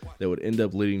exit that would end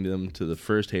up leading them to the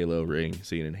first Halo ring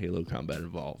seen in Halo Combat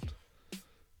Evolved.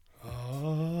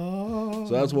 Oh.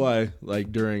 So that's why,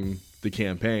 like, during the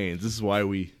campaigns, this is why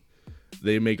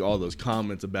they make all those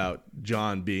comments about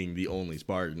John being the only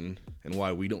Spartan and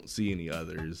why we don't see any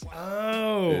others.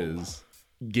 Oh. Is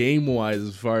game-wise,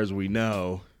 as far as we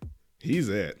know, he's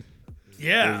it.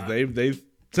 Yeah. They've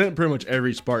sent pretty much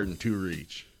every Spartan to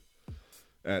Reach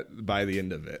by the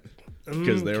end of it.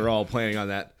 Because they were all planning on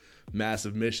that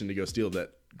massive mission to go steal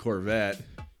that Corvette,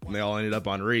 and they all ended up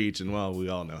on Reach, and well, we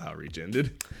all know how Reach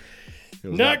ended. It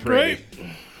was Not pretty. great.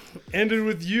 Ended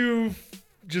with you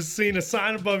just seeing a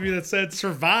sign above you that said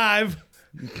survive.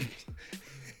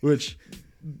 Which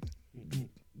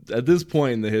at this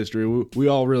point in the history, we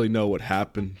all really know what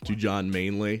happened to John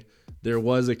Mainley. There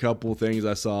was a couple things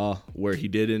I saw where he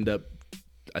did end up,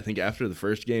 I think after the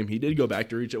first game, he did go back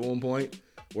to Reach at one point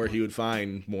where he would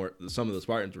find some of the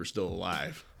Spartans were still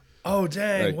alive. Oh,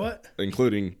 dang, Like, what?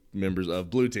 Including members of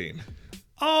Blue Team.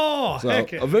 Oh, So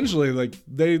heck. eventually, like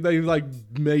they like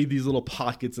made these little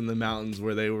pockets in the mountains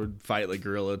where they would fight like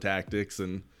guerrilla tactics,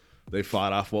 and they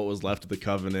fought off what was left of the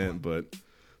Covenant. But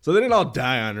so they didn't all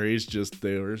die on Reach; just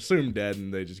they were assumed dead,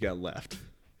 and they just got left.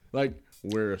 Like,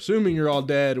 we're assuming you're all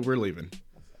dead, we're leaving.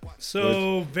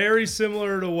 So very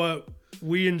similar to what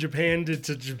we in Japan did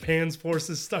to Japan's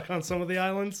forces stuck on some of the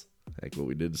islands. Like what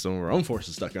we did to some of our own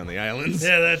forces stuck on the islands.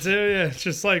 Yeah, that too. Yeah, it's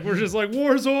just like we're just like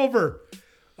war's over.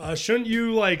 Shouldn't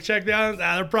you like check the islands?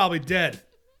 They're probably dead.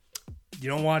 You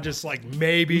don't want to just like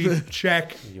maybe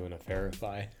check You want to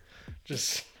verify?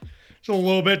 just a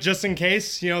little bit just in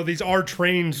case. You know, these are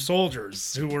trained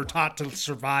soldiers who were taught to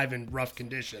survive in rough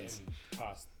conditions.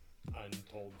 Cost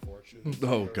untold fortunes.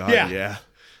 Oh God, Yeah. yeah.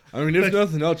 I mean, if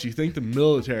nothing else, you think the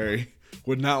military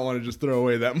would not want to just throw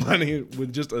away that money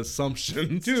with just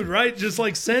assumptions, Dude, right? Just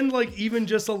like send like even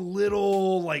just a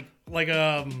little like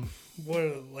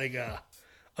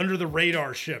under the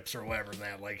radar ships or whatever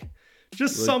that like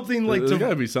just something like there's to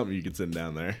gotta be something you could send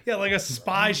down there. yeah, like a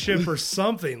spy ship or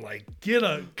something. Like get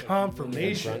a A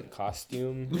confirmation. grunt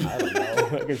costume. I don't know.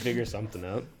 I could figure something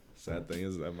out. Sad thing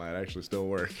is that might actually still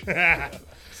work.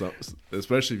 So,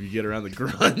 especially if you get around the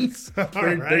grunts.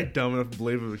 They're right. dumb enough to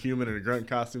believe a human in a grunt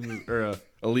costume or a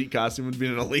elite costume would be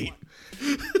an elite.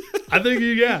 I think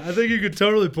you could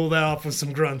totally pull that off with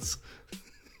some grunts.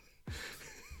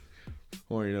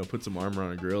 Or, put some armor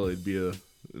on a gorilla, it'd be a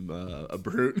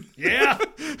brute. Yeah.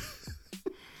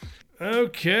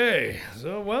 Okay.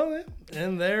 So well,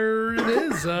 and there it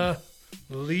is.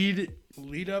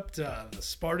 Lead up to the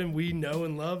Spartan we know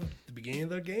and love at the beginning of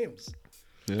their games.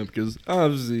 Yeah, because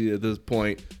obviously at this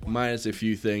point, minus a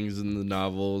few things in the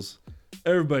novels,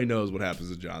 everybody knows what happens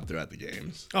to John throughout the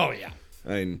games. Oh yeah. I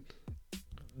mean,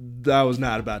 I was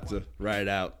not about to write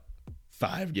out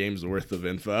 5 games worth of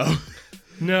info.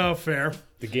 No, fair.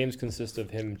 The games consist of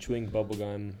him chewing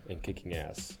bubblegum and kicking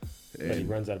ass. But he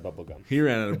runs out of bubblegum. He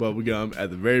ran out of bubblegum at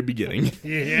the very beginning.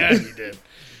 Yeah, you did.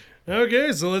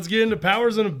 Okay, so let's get into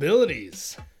powers and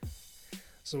abilities.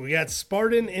 So we got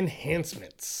Spartan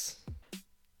enhancements.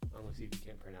 I'm gonna see if you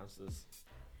can't pronounce this.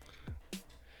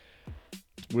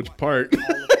 Which part?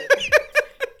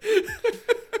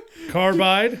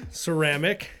 Carbide,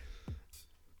 ceramic,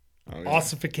 Oh, yeah.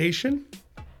 ossification.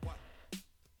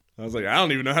 I was like, I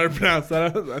don't even know how to pronounce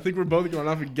that. I think we're both going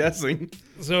off and guessing.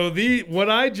 So what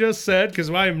I just said, because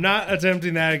I am not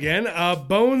attempting that again,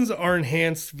 bones are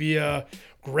enhanced via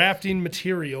grafting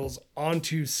materials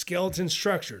onto skeleton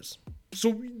structures.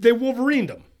 So they Wolverined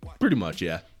them. Pretty much,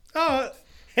 yeah.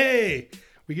 Hey,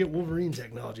 we get Wolverine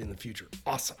technology in the future.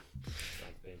 Awesome.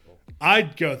 Sounds painful.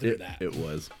 I'd go through that. It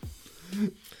was.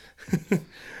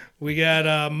 We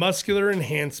got muscular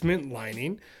enhancement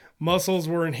lining. Muscles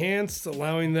were enhanced,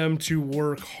 allowing them to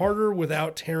work harder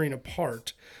without tearing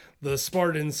apart the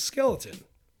Spartan skeleton.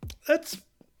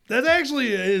 That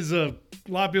actually is a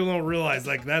lot of people don't realize.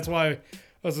 Like that's why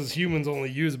us as humans only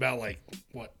use about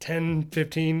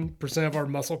 10-15% of our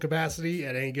muscle capacity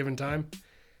at any given time.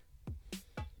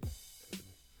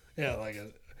 Yeah,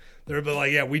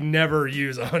 we never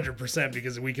use 100%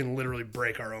 because we can literally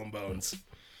break our own bones.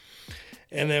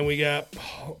 And then we got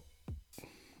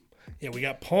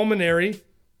pulmonary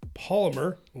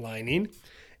polymer lining,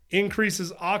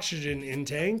 increases oxygen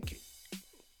intake,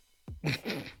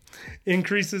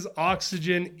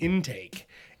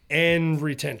 and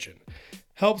retention.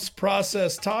 Helps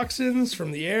process toxins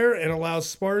from the air and allows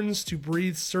Spartans to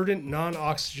breathe certain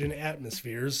non-oxygen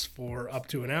atmospheres for up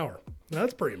to an hour.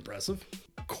 That's pretty impressive.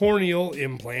 Corneal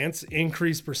implants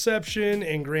increase perception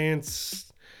and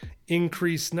grants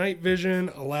increased night vision,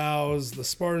 allows the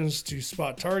Spartans to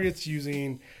spot targets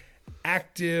using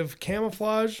active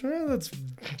camouflage. That's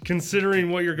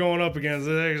considering what you're going up against.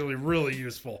 It's actually really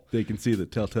useful. They can see the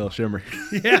telltale shimmer.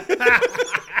 Yeah.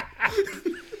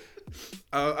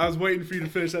 I was waiting for you to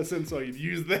finish that sentence so I could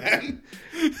use that.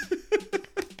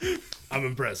 I'm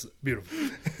impressed. Beautiful.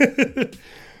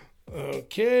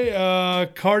 Okay.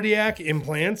 Cardiac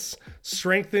implants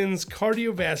strengthens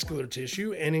cardiovascular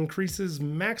tissue and increases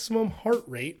maximum heart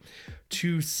rate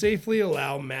to safely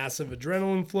allow massive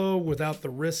adrenaline flow without the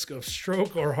risk of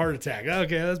stroke or heart attack.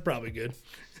 Okay, that's probably good.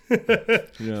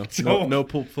 No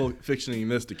Pulp Fictioning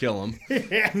this to kill him.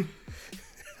 Yeah.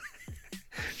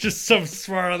 Just some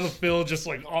smart on the field, just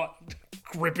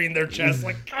gripping their chest,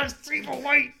 like, I see the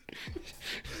light.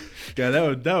 Yeah,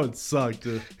 that would suck.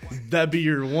 That'd be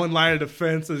your one line of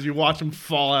defense as you watch him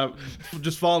fall out,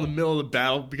 just fall in the middle of the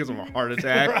battle because of a heart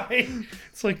attack. Right?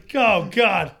 It's like, oh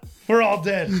God, we're all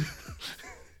dead.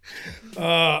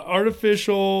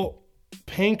 Artificial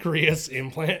pancreas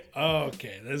implant.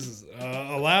 Okay, this is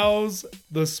allows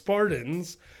the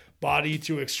Spartans' body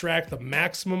to extract the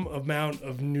maximum amount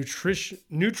of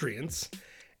nutrients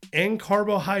and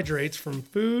carbohydrates from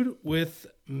food with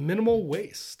minimal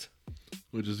waste.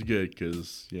 Which is good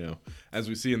because, as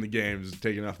we see in the games,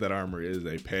 taking off that armor is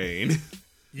a pain.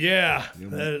 Yeah.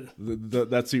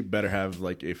 That suit better have,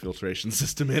 like, a filtration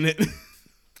system in it.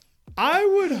 I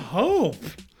would hope.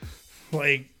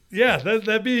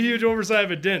 That'd be a huge oversight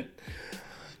if it didn't.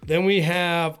 Then we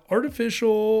have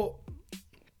artificial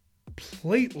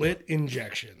platelet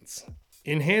injections.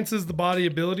 Enhances the body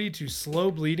ability to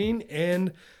slow bleeding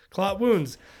and clot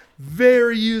wounds.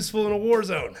 Very useful in a war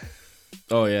zone.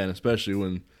 Oh, yeah, and especially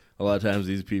when a lot of times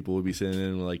these people would be sitting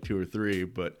in with like 2 or 3,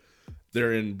 but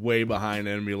they're in way behind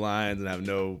enemy lines and have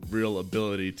no real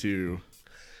ability to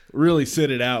really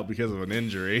sit it out because of an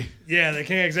injury. Yeah, they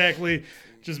can't exactly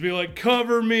just be like,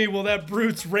 cover me while that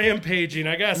brute's rampaging.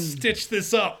 I gotta stitch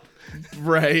this up.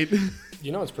 Right.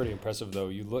 It's pretty impressive, though.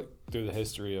 You look through the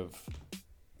history of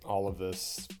all of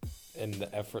this and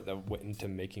the effort that went into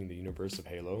making the universe of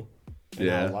Halo. And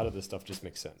how a lot of this stuff just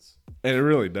makes sense. And it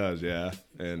really does, yeah.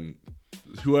 And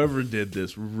whoever did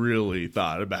this really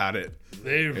thought about it.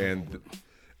 And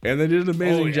they did an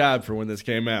amazing job for when this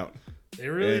came out. They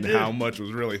really did. And how much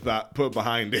was really put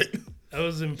behind it. That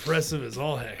was impressive as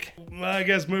all heck. Well, I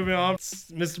guess moving on.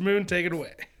 Mr. Moon, take it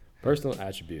away. Personal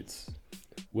attributes.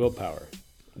 Willpower.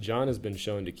 John has been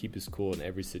shown to keep his cool in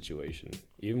every situation,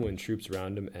 even when troops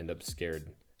around him end up scared,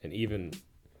 and even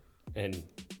when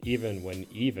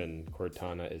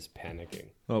Cortana is panicking.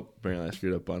 Oh, apparently I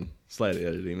screwed up on slide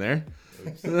editing there.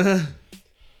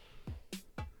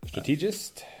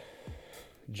 Strategist.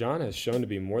 John has shown to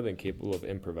be more than capable of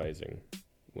improvising.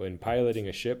 When piloting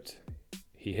a ship,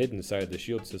 he hid inside the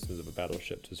shield systems of a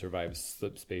battleship to survive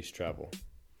slip space travel.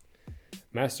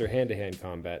 Master hand-to-hand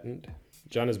combatant.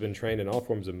 John has been trained in all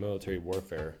forms of military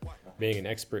warfare, being an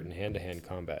expert in hand-to-hand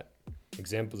combat.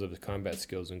 Examples of his combat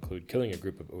skills include killing a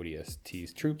group of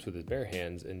ODST's troops with his bare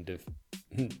hands and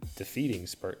defeating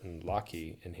Spartan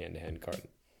Loki in hand-to-hand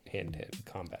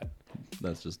combat.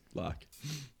 That's just Locke.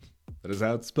 That is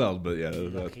how it's spelled, but yeah.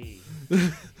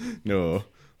 No,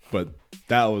 but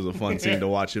that was a fun scene to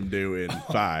watch him do in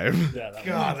 5.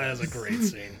 God, that is a great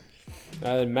scene.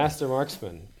 Master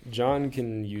Marksman. John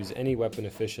can use any weapon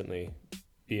efficiently,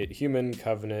 be it human,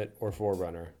 Covenant, or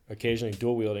Forerunner, occasionally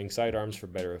dual-wielding sidearms for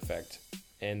better effect,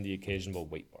 and the occasional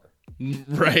weight bar.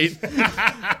 Right.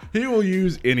 He will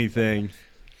use anything,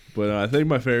 but I think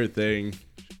my favorite thing,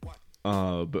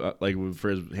 for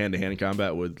his hand-to-hand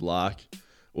combat with Locke,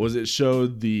 was it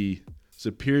showed the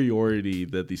superiority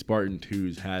that the Spartan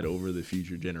 2s had over the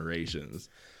future generations,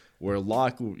 where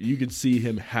Locke, you could see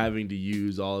him having to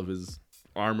use all of his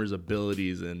armor's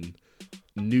abilities and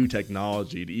new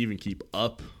technology to even keep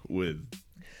up with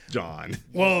John.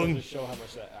 Well, to show how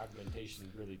much that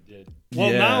augmentation really did.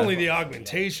 Well, not only the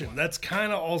augmentation, that's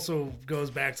kind of also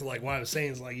goes back to like what I was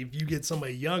saying is like if you get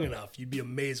somebody young enough, you'd be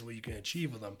amazed what you can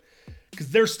achieve with them because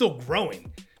they're still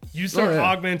growing. You start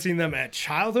augmenting them at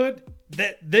childhood,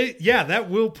 that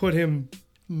will put him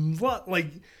like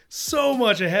so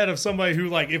much ahead of somebody who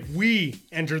like if we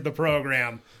entered the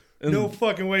program. No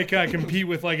fucking way can I compete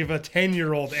with like if a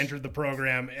 10-year-old entered the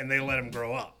program and they let him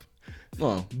grow up.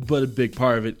 Well, but a big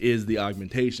part of it is the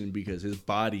augmentation because his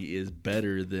body is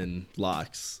better than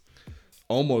Locke's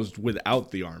almost without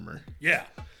the armor. Yeah.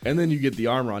 And then you get the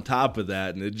armor on top of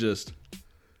that and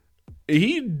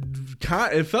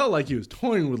it felt like he was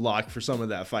toying with Locke for some of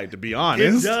that fight, to be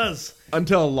honest. It does.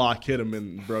 Until Locke hit him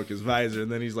and broke his visor,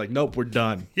 and then he's like, nope, we're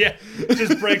done. Yeah, it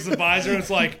just breaks the visor. It's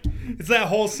like, it's that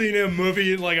whole scene in a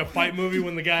movie, like a fight movie,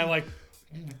 when the guy like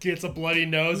gets a bloody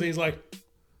nose and he's like,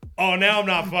 oh, now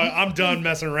I'm done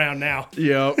messing around now.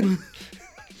 Yep. In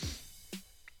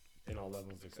all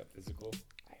levels except physical,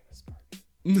 I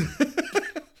am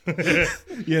a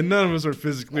Spartan. Yeah, none of us are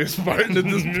physically a Spartan at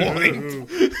this point.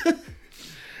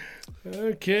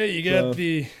 Okay, you got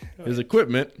his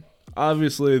equipment.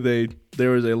 Obviously,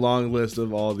 there was a long list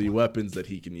of all the weapons that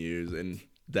he can use, and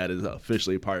that is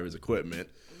officially part of his equipment,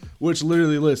 which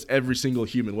literally lists every single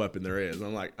human weapon there is.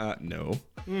 I'm like, no.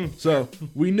 So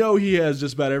we know he has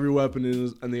just about every weapon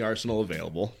in the arsenal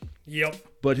available. Yep.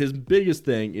 But his biggest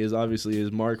thing is obviously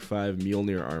his Mark V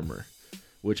Mjolnir armor,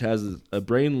 which has a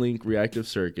brain link reactive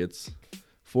circuits,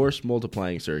 force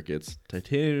multiplying circuits,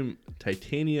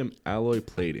 titanium alloy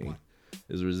plating,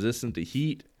 is resistant to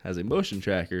heat, has a motion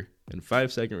tracker, and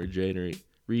 5-second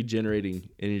regenerating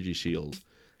energy shields,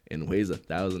 and weighs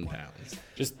 1,000 pounds.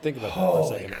 Just think about that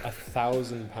for a second.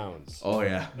 1,000 pounds. Oh,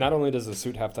 yeah. Not only does the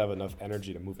suit have to have enough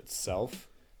energy to move itself,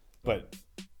 but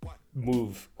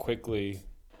move quickly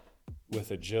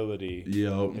with agility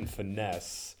Yup. and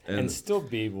finesse, And- and still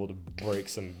be able to break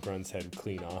some grunt's head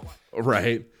clean off.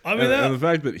 Right. I mean, and the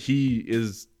fact that he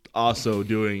is also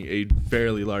doing a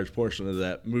fairly large portion of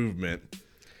that movement,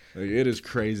 like, it is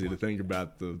crazy to think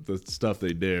about the stuff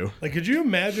they do. Like, could you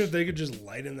imagine if they could just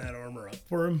lighten that armor up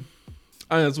for him?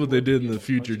 I mean, that's what they did in the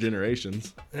future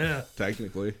generations, Yeah.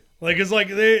 technically. Like, it's like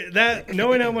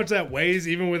knowing how much that weighs,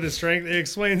 even with his strength, it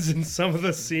explains in some of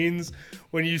the scenes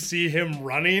when you see him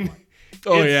running.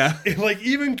 Oh, yeah. Like,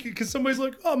 even because somebody's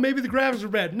like, oh, maybe the graphics were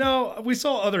bad. No, we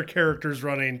saw other characters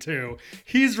running too.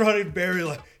 He's running very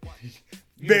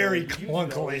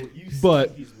clunkily.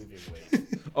 But,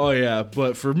 oh yeah,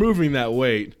 but for moving that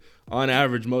weight, on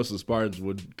average, most of the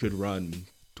Spartans could run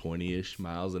 20-ish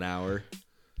miles an hour.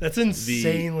 That's The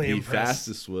insanely impressive.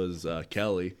 fastest was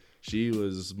Kelly. She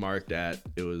was marked at,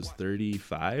 it was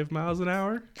 35 miles an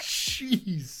hour,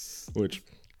 Jeez. which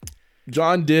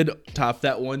John did top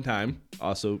that one time.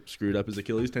 Also screwed up his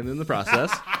Achilles tendon in the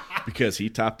process because he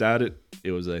topped out at,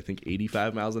 it was, I think,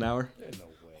 85 miles an hour.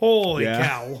 Holy Yeah.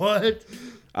 cow! What?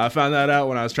 I found that out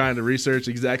when I was trying to research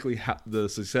exactly how the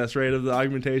success rate of the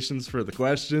augmentations for the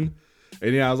question.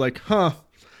 And yeah, I was like,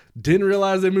 didn't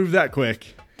realize they moved that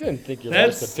quick. Didn't think your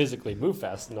That's- legs could physically move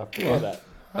fast enough to do that.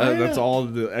 That's all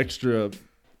the extra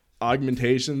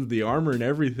augmentations, the armor and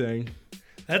everything.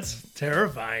 That's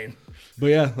terrifying. But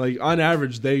yeah, like on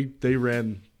average, they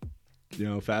ran,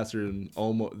 faster than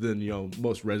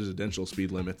most residential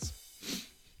speed limits.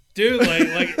 Dude,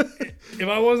 like if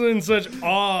I wasn't in such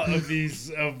awe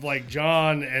of like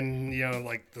John and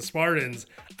like the Spartans,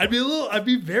 I'd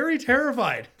be very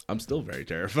terrified. I'm still very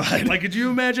terrified. Like, could you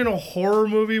imagine a horror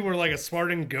movie where like a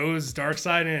Spartan goes dark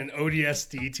side and an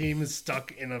ODST team is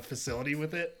stuck in a facility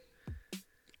with it?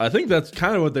 I think that's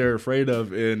kind of what they're afraid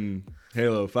of in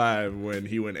Halo 5 when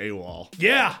he went AWOL.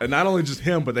 Yeah, And not only just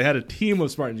him, but they had a team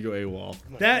of Spartans go AWOL.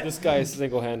 This guy is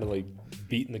single-handedly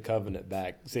beating the Covenant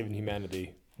back, saving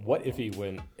humanity. What if he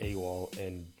went AWOL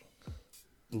and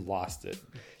lost it?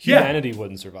 Yeah. Humanity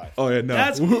wouldn't survive. Oh yeah, no,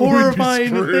 that's we'd be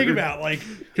horrifying to screwed. think about. Like,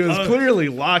 Because clearly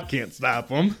Locke can't stop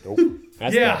them. Nope.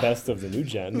 That's Yeah. the best of the new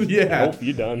gen. Yeah. Nope,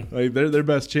 you done. Like their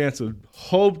best chance would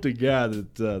hope to God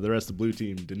that the rest of the blue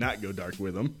team did not go dark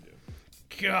with him.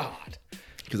 God.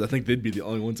 Because I think they'd be the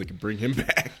only ones that can bring him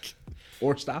back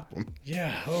or stop him.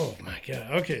 Yeah. Oh my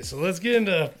God. Okay, so let's get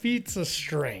into feats of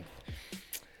strength.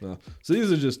 So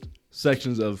these are just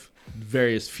sections of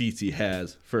various feats he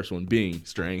has. First one being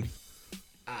strength.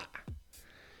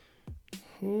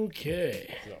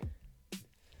 Okay.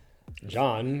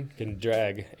 John can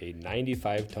drag a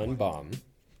 95-ton bomb,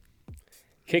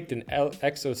 kicked an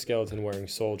exoskeleton wearing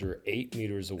soldier 8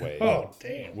 meters away, Oh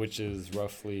damn. which is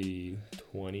roughly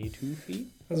 22 feet.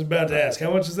 I was about to ask,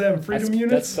 how much is that in freedom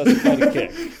units? That's quite a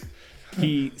kick.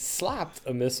 He slapped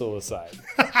a missile aside.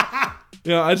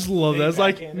 Yeah, I just love that. It's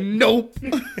like, nope.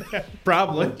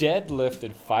 Probably.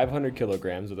 Deadlifted 500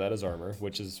 kilograms without his armor,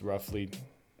 which is roughly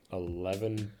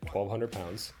 1,200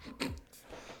 pounds.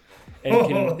 And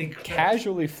Holy can crap.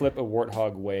 casually flip a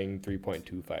warthog weighing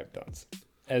 3.25 tons.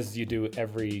 As you do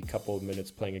every couple of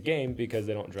minutes playing a game because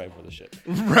they don't drive for the shit.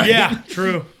 Yeah,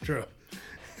 true.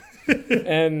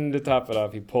 And to top it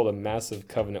off, he pulled a massive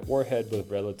Covenant warhead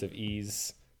with relative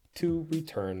ease to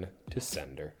return to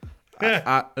sender.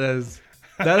 That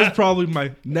is probably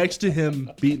my, next to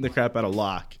him beating the crap out of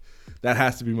Locke, that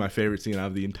has to be my favorite scene out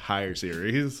of the entire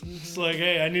series. It's like,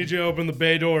 hey, I need you to open the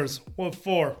bay doors. What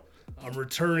for? I'm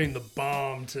returning the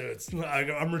bomb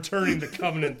I'm returning the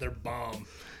Covenant their bomb.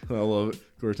 I love it.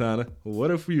 Cortana,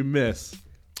 what if we miss?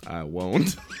 I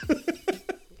won't.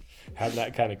 Have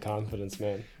that kind of confidence,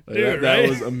 man. Dude, that right?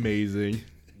 was amazing.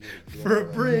 For a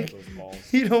brick, Those balls.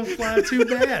 he don't fly too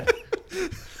bad.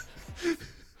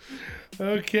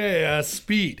 Okay,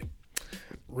 speed.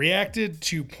 Reacted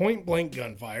to point-blank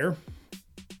gunfire.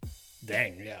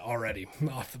 Dang, yeah, already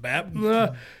off the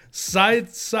bat.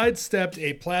 Sidestepped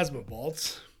a plasma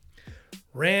bolt.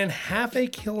 Ran half a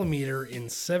kilometer in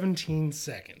 17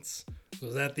 seconds. So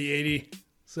is that the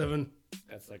 87?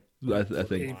 That's like I a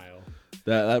think mile.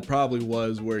 that probably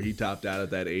was where he topped out at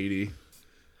that 80.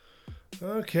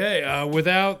 Okay,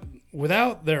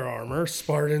 without their armor,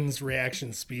 Spartan's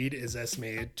reaction speed is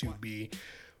estimated to be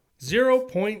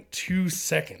 0.2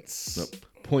 seconds. Nope.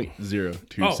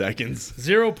 0.02 seconds.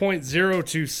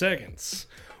 0.02 seconds.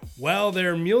 While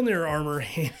their Mjolnir armor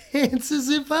enhances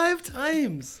it 5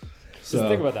 times. Just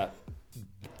think about that.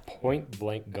 Point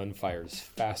blank gunfire is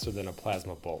faster than a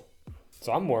plasma bolt.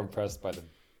 So I'm more impressed by the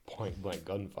point blank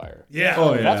gunfire. Yeah.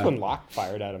 Oh, yeah. That's when Locke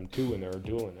fired at him too when they were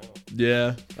dueling out.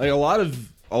 Yeah, like a lot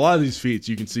of these feats,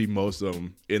 you can see most of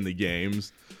them in the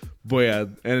games. But yeah,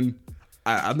 and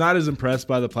I'm not as impressed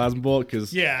by the plasma bolt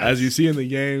because, as you see in the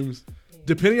games,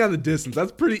 depending on the distance,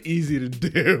 that's pretty easy to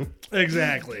do.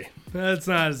 Exactly. That's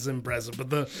not as impressive. But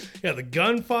the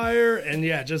gunfire and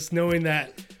just knowing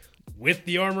that with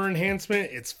the armor enhancement,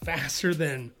 it's faster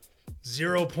than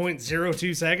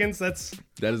 0.02 seconds.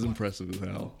 That is impressive as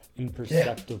hell.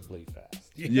 Imperceptibly fast.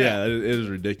 Yeah, it is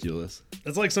ridiculous.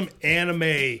 That's like some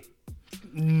anime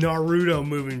Naruto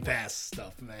moving fast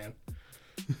stuff, man.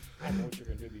 I know what you're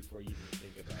going to do before you even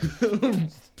think about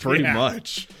it. Pretty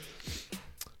much.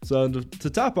 So to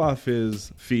top off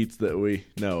his feats that we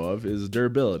know of is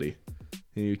durability.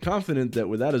 He's confident that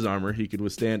without his armor, he could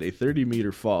withstand a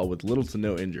 30-meter fall with little to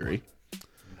no injury.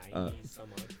 90 some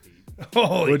odd feet.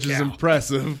 Holy Which cow. is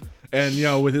impressive.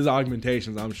 And, with his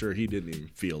augmentations, I'm sure he didn't even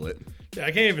feel it.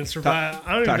 I can't even survive.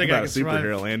 I don't even Talk think I about can survive.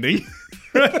 superhero landing.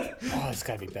 Oh, it's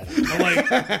got to be better. I'm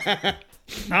like,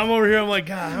 I'm over here. I'm like,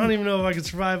 God, I don't even know if I could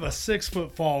survive a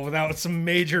 6-foot fall without some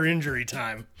major injury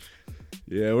time.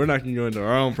 Yeah, we're not going to go into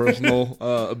our own personal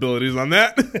abilities on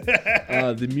that.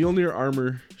 The Mjolnir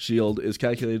armor shield is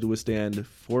calculated to withstand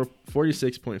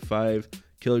 46.5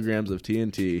 kilograms of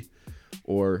TNT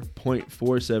or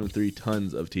 0.473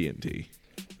 tons of TNT.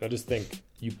 I just think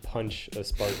you punch a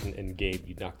Spartan and Gabe,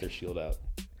 you knock their shield out.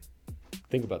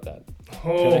 Think about that.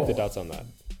 Connect the dots on that.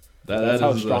 That's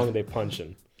how strong they punch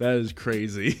him. That is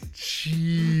crazy.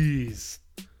 Jeez.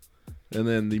 And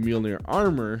then the Mjolnir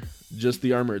armor, just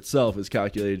the armor itself, is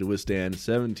calculated to withstand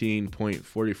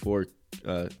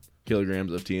 17.44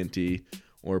 kilograms of TNT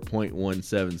or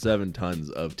 0.177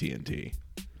 tons of TNT.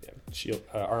 Yeah, shield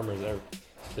armor is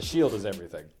the shield is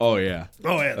everything. Oh, yeah.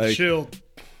 Oh, yeah, the shield.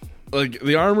 Like,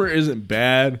 the armor isn't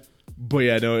bad, but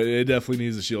yeah, no, it definitely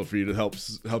needs a shield for you to help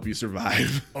you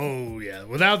survive. Oh, yeah.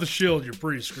 Without the shield, you're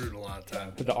pretty screwed a lot of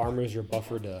time. But the armor is your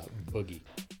buffer to Boogie.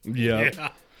 Yeah.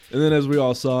 Yeah. And then as we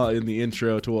all saw in the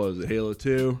intro to what was it, Halo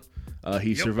 2,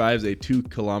 he survives a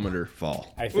 2-kilometer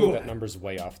fall. I think that number's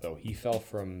way off, though. He fell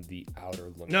from the outer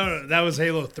limit. No, that was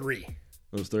Halo 3.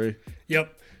 Those three?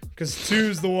 Yep. Because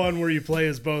 2's the one where you play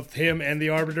as both him and the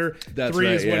Arbiter. That's 3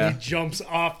 right, is yeah. when he jumps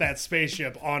off that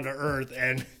spaceship onto Earth.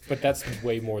 And But that's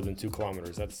way more than 2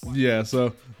 kilometers. That's Yeah,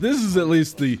 so this is at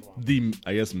least the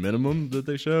I guess, minimum that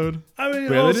they showed. I mean,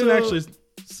 But yeah, also, they didn't actually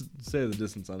say the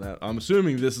distance on that. I'm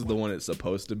assuming this is the one it's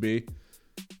supposed to be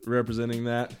representing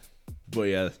that. But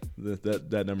yeah,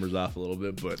 that number's off a little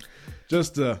bit. But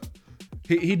just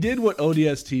he did what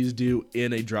ODSTs do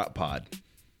in a drop pod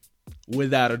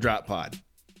without a drop pod.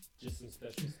 just in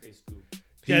special space group.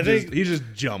 He just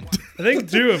jumped. I think,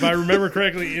 too, if I remember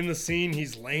correctly, in the scene,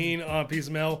 he's laying on a piece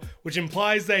of metal, which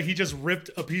implies that he just ripped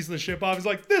a piece of the ship off. He's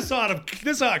like, this ought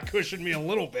to cushion me a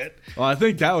little bit. Well, I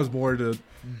think that was more to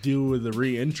do with the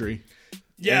re-entry.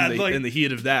 Yeah, in the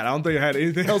heat of that. I don't think it had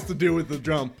anything else to do with the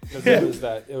jump.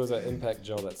 It was an impact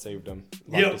gel that saved him.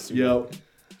 Yep.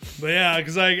 But yeah,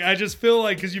 because I just feel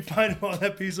like, because you find him on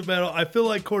that piece of metal, I feel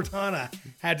like Cortana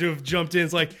had to have jumped in.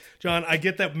 It's like, John, I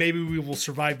get that maybe we will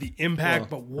survive the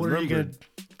impact, but what are you going to...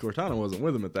 Cortana wasn't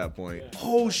with him at that point.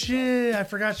 Oh, shit. I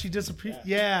forgot she disappeared.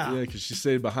 Yeah. Yeah, because she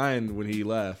stayed behind when he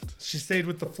left. She stayed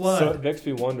with the flood. So it makes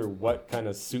me wonder what kind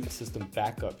of suit system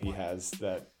backup he has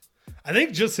that... I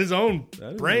think just his own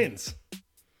brains.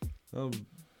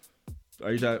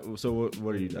 Are you talking? So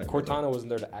what are you talking about? Cortana wasn't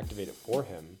there to activate it for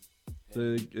him.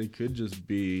 It could just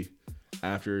be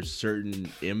after a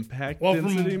certain impact Well,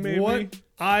 density, maybe. From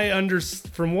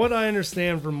what I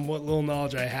understand, from what little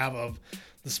knowledge I have of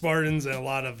the Spartans and a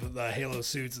lot of the Halo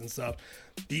suits and stuff,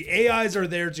 the AIs are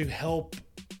there to help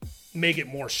make it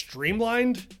more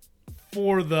streamlined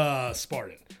for the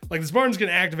Spartan. Like, the Spartans can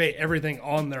activate everything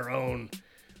on their own,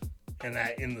 and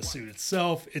that in the suit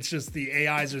itself. It's just the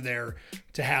AIs are there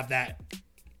to have that.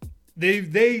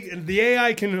 The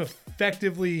AI can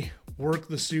effectively work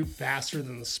the suit faster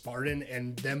than the Spartan,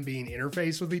 and them being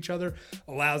interfaced with each other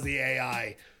allows the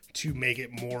AI to make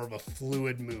it more of a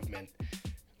fluid movement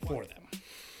for them.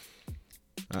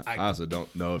 I also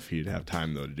don't know if he'd have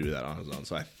time though to do that on his own.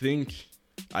 So I think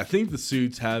the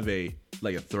suits have a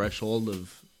threshold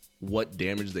of what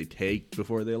damage they take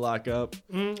before they lock up.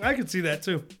 I could see that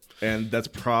too. And that's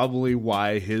probably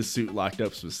why his suit locked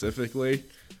up specifically,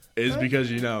 is because,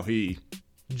 he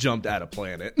jumped at a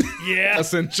planet. Yeah.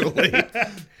 Essentially.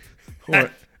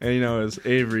 And, as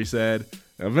Avery said,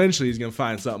 Eventually, he's going to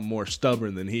find something more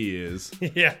stubborn than he is.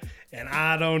 Yeah, and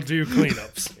I don't do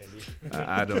cleanups.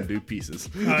 I don't do pieces.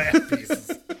 Oh, yeah,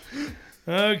 pieces.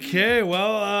 Okay,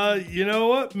 well, you know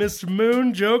what, Mr.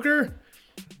 Moon, Joker?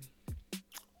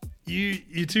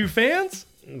 You two fans?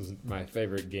 This is my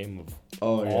favorite game of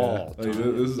Oh, yeah. all Like,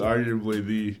 time. this is arguably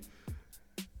the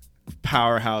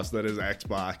powerhouse that is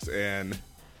Xbox, and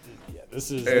Yeah,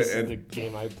 this is and- the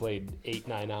game I played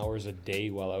 8-9 hours a day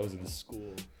while I was in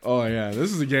school. oh yeah,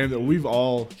 this is a game that we've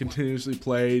all continuously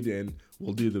played, and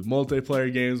we'll do the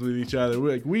multiplayer games with each other.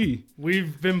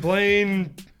 We've been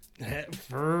playing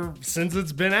since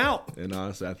it's been out. And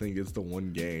honestly, I think it's the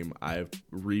one game I've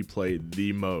replayed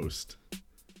the most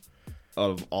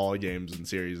of all games and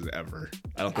series ever.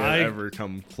 I don't think I've ever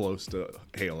come close to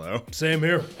Halo. Same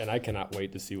here. And I cannot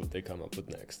wait to see what they come up with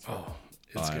next.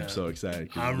 I'm so excited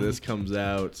because this comes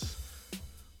out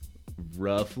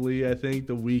roughly, I think,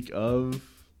 the week of.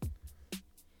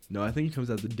 No, I think it comes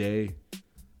out the day.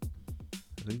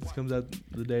 I think this comes out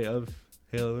the day of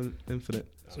Halo Infinite.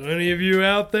 So any of you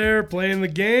out there playing the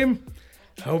game,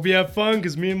 I hope you have fun,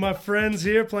 because me and my friends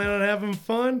here plan on having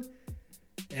fun.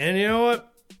 And you know what?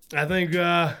 I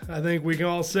think we can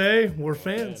all say we're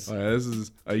fans. All right, this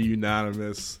is a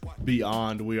unanimous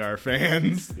beyond we are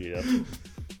fans. Yep.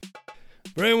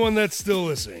 For anyone that's still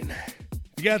listening, if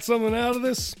you got something out of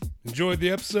this, enjoyed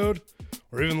the episode,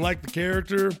 or even liked the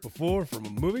character before from a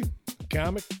movie,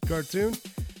 comic, cartoon,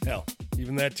 hell,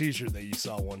 even that t-shirt that you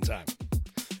saw one time,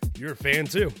 you're a fan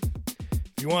too.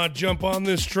 If you want to jump on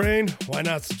this train, why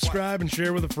not subscribe and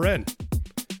share with a friend?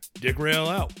 Dick Rail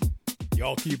out.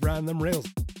 Y'all keep riding them rails.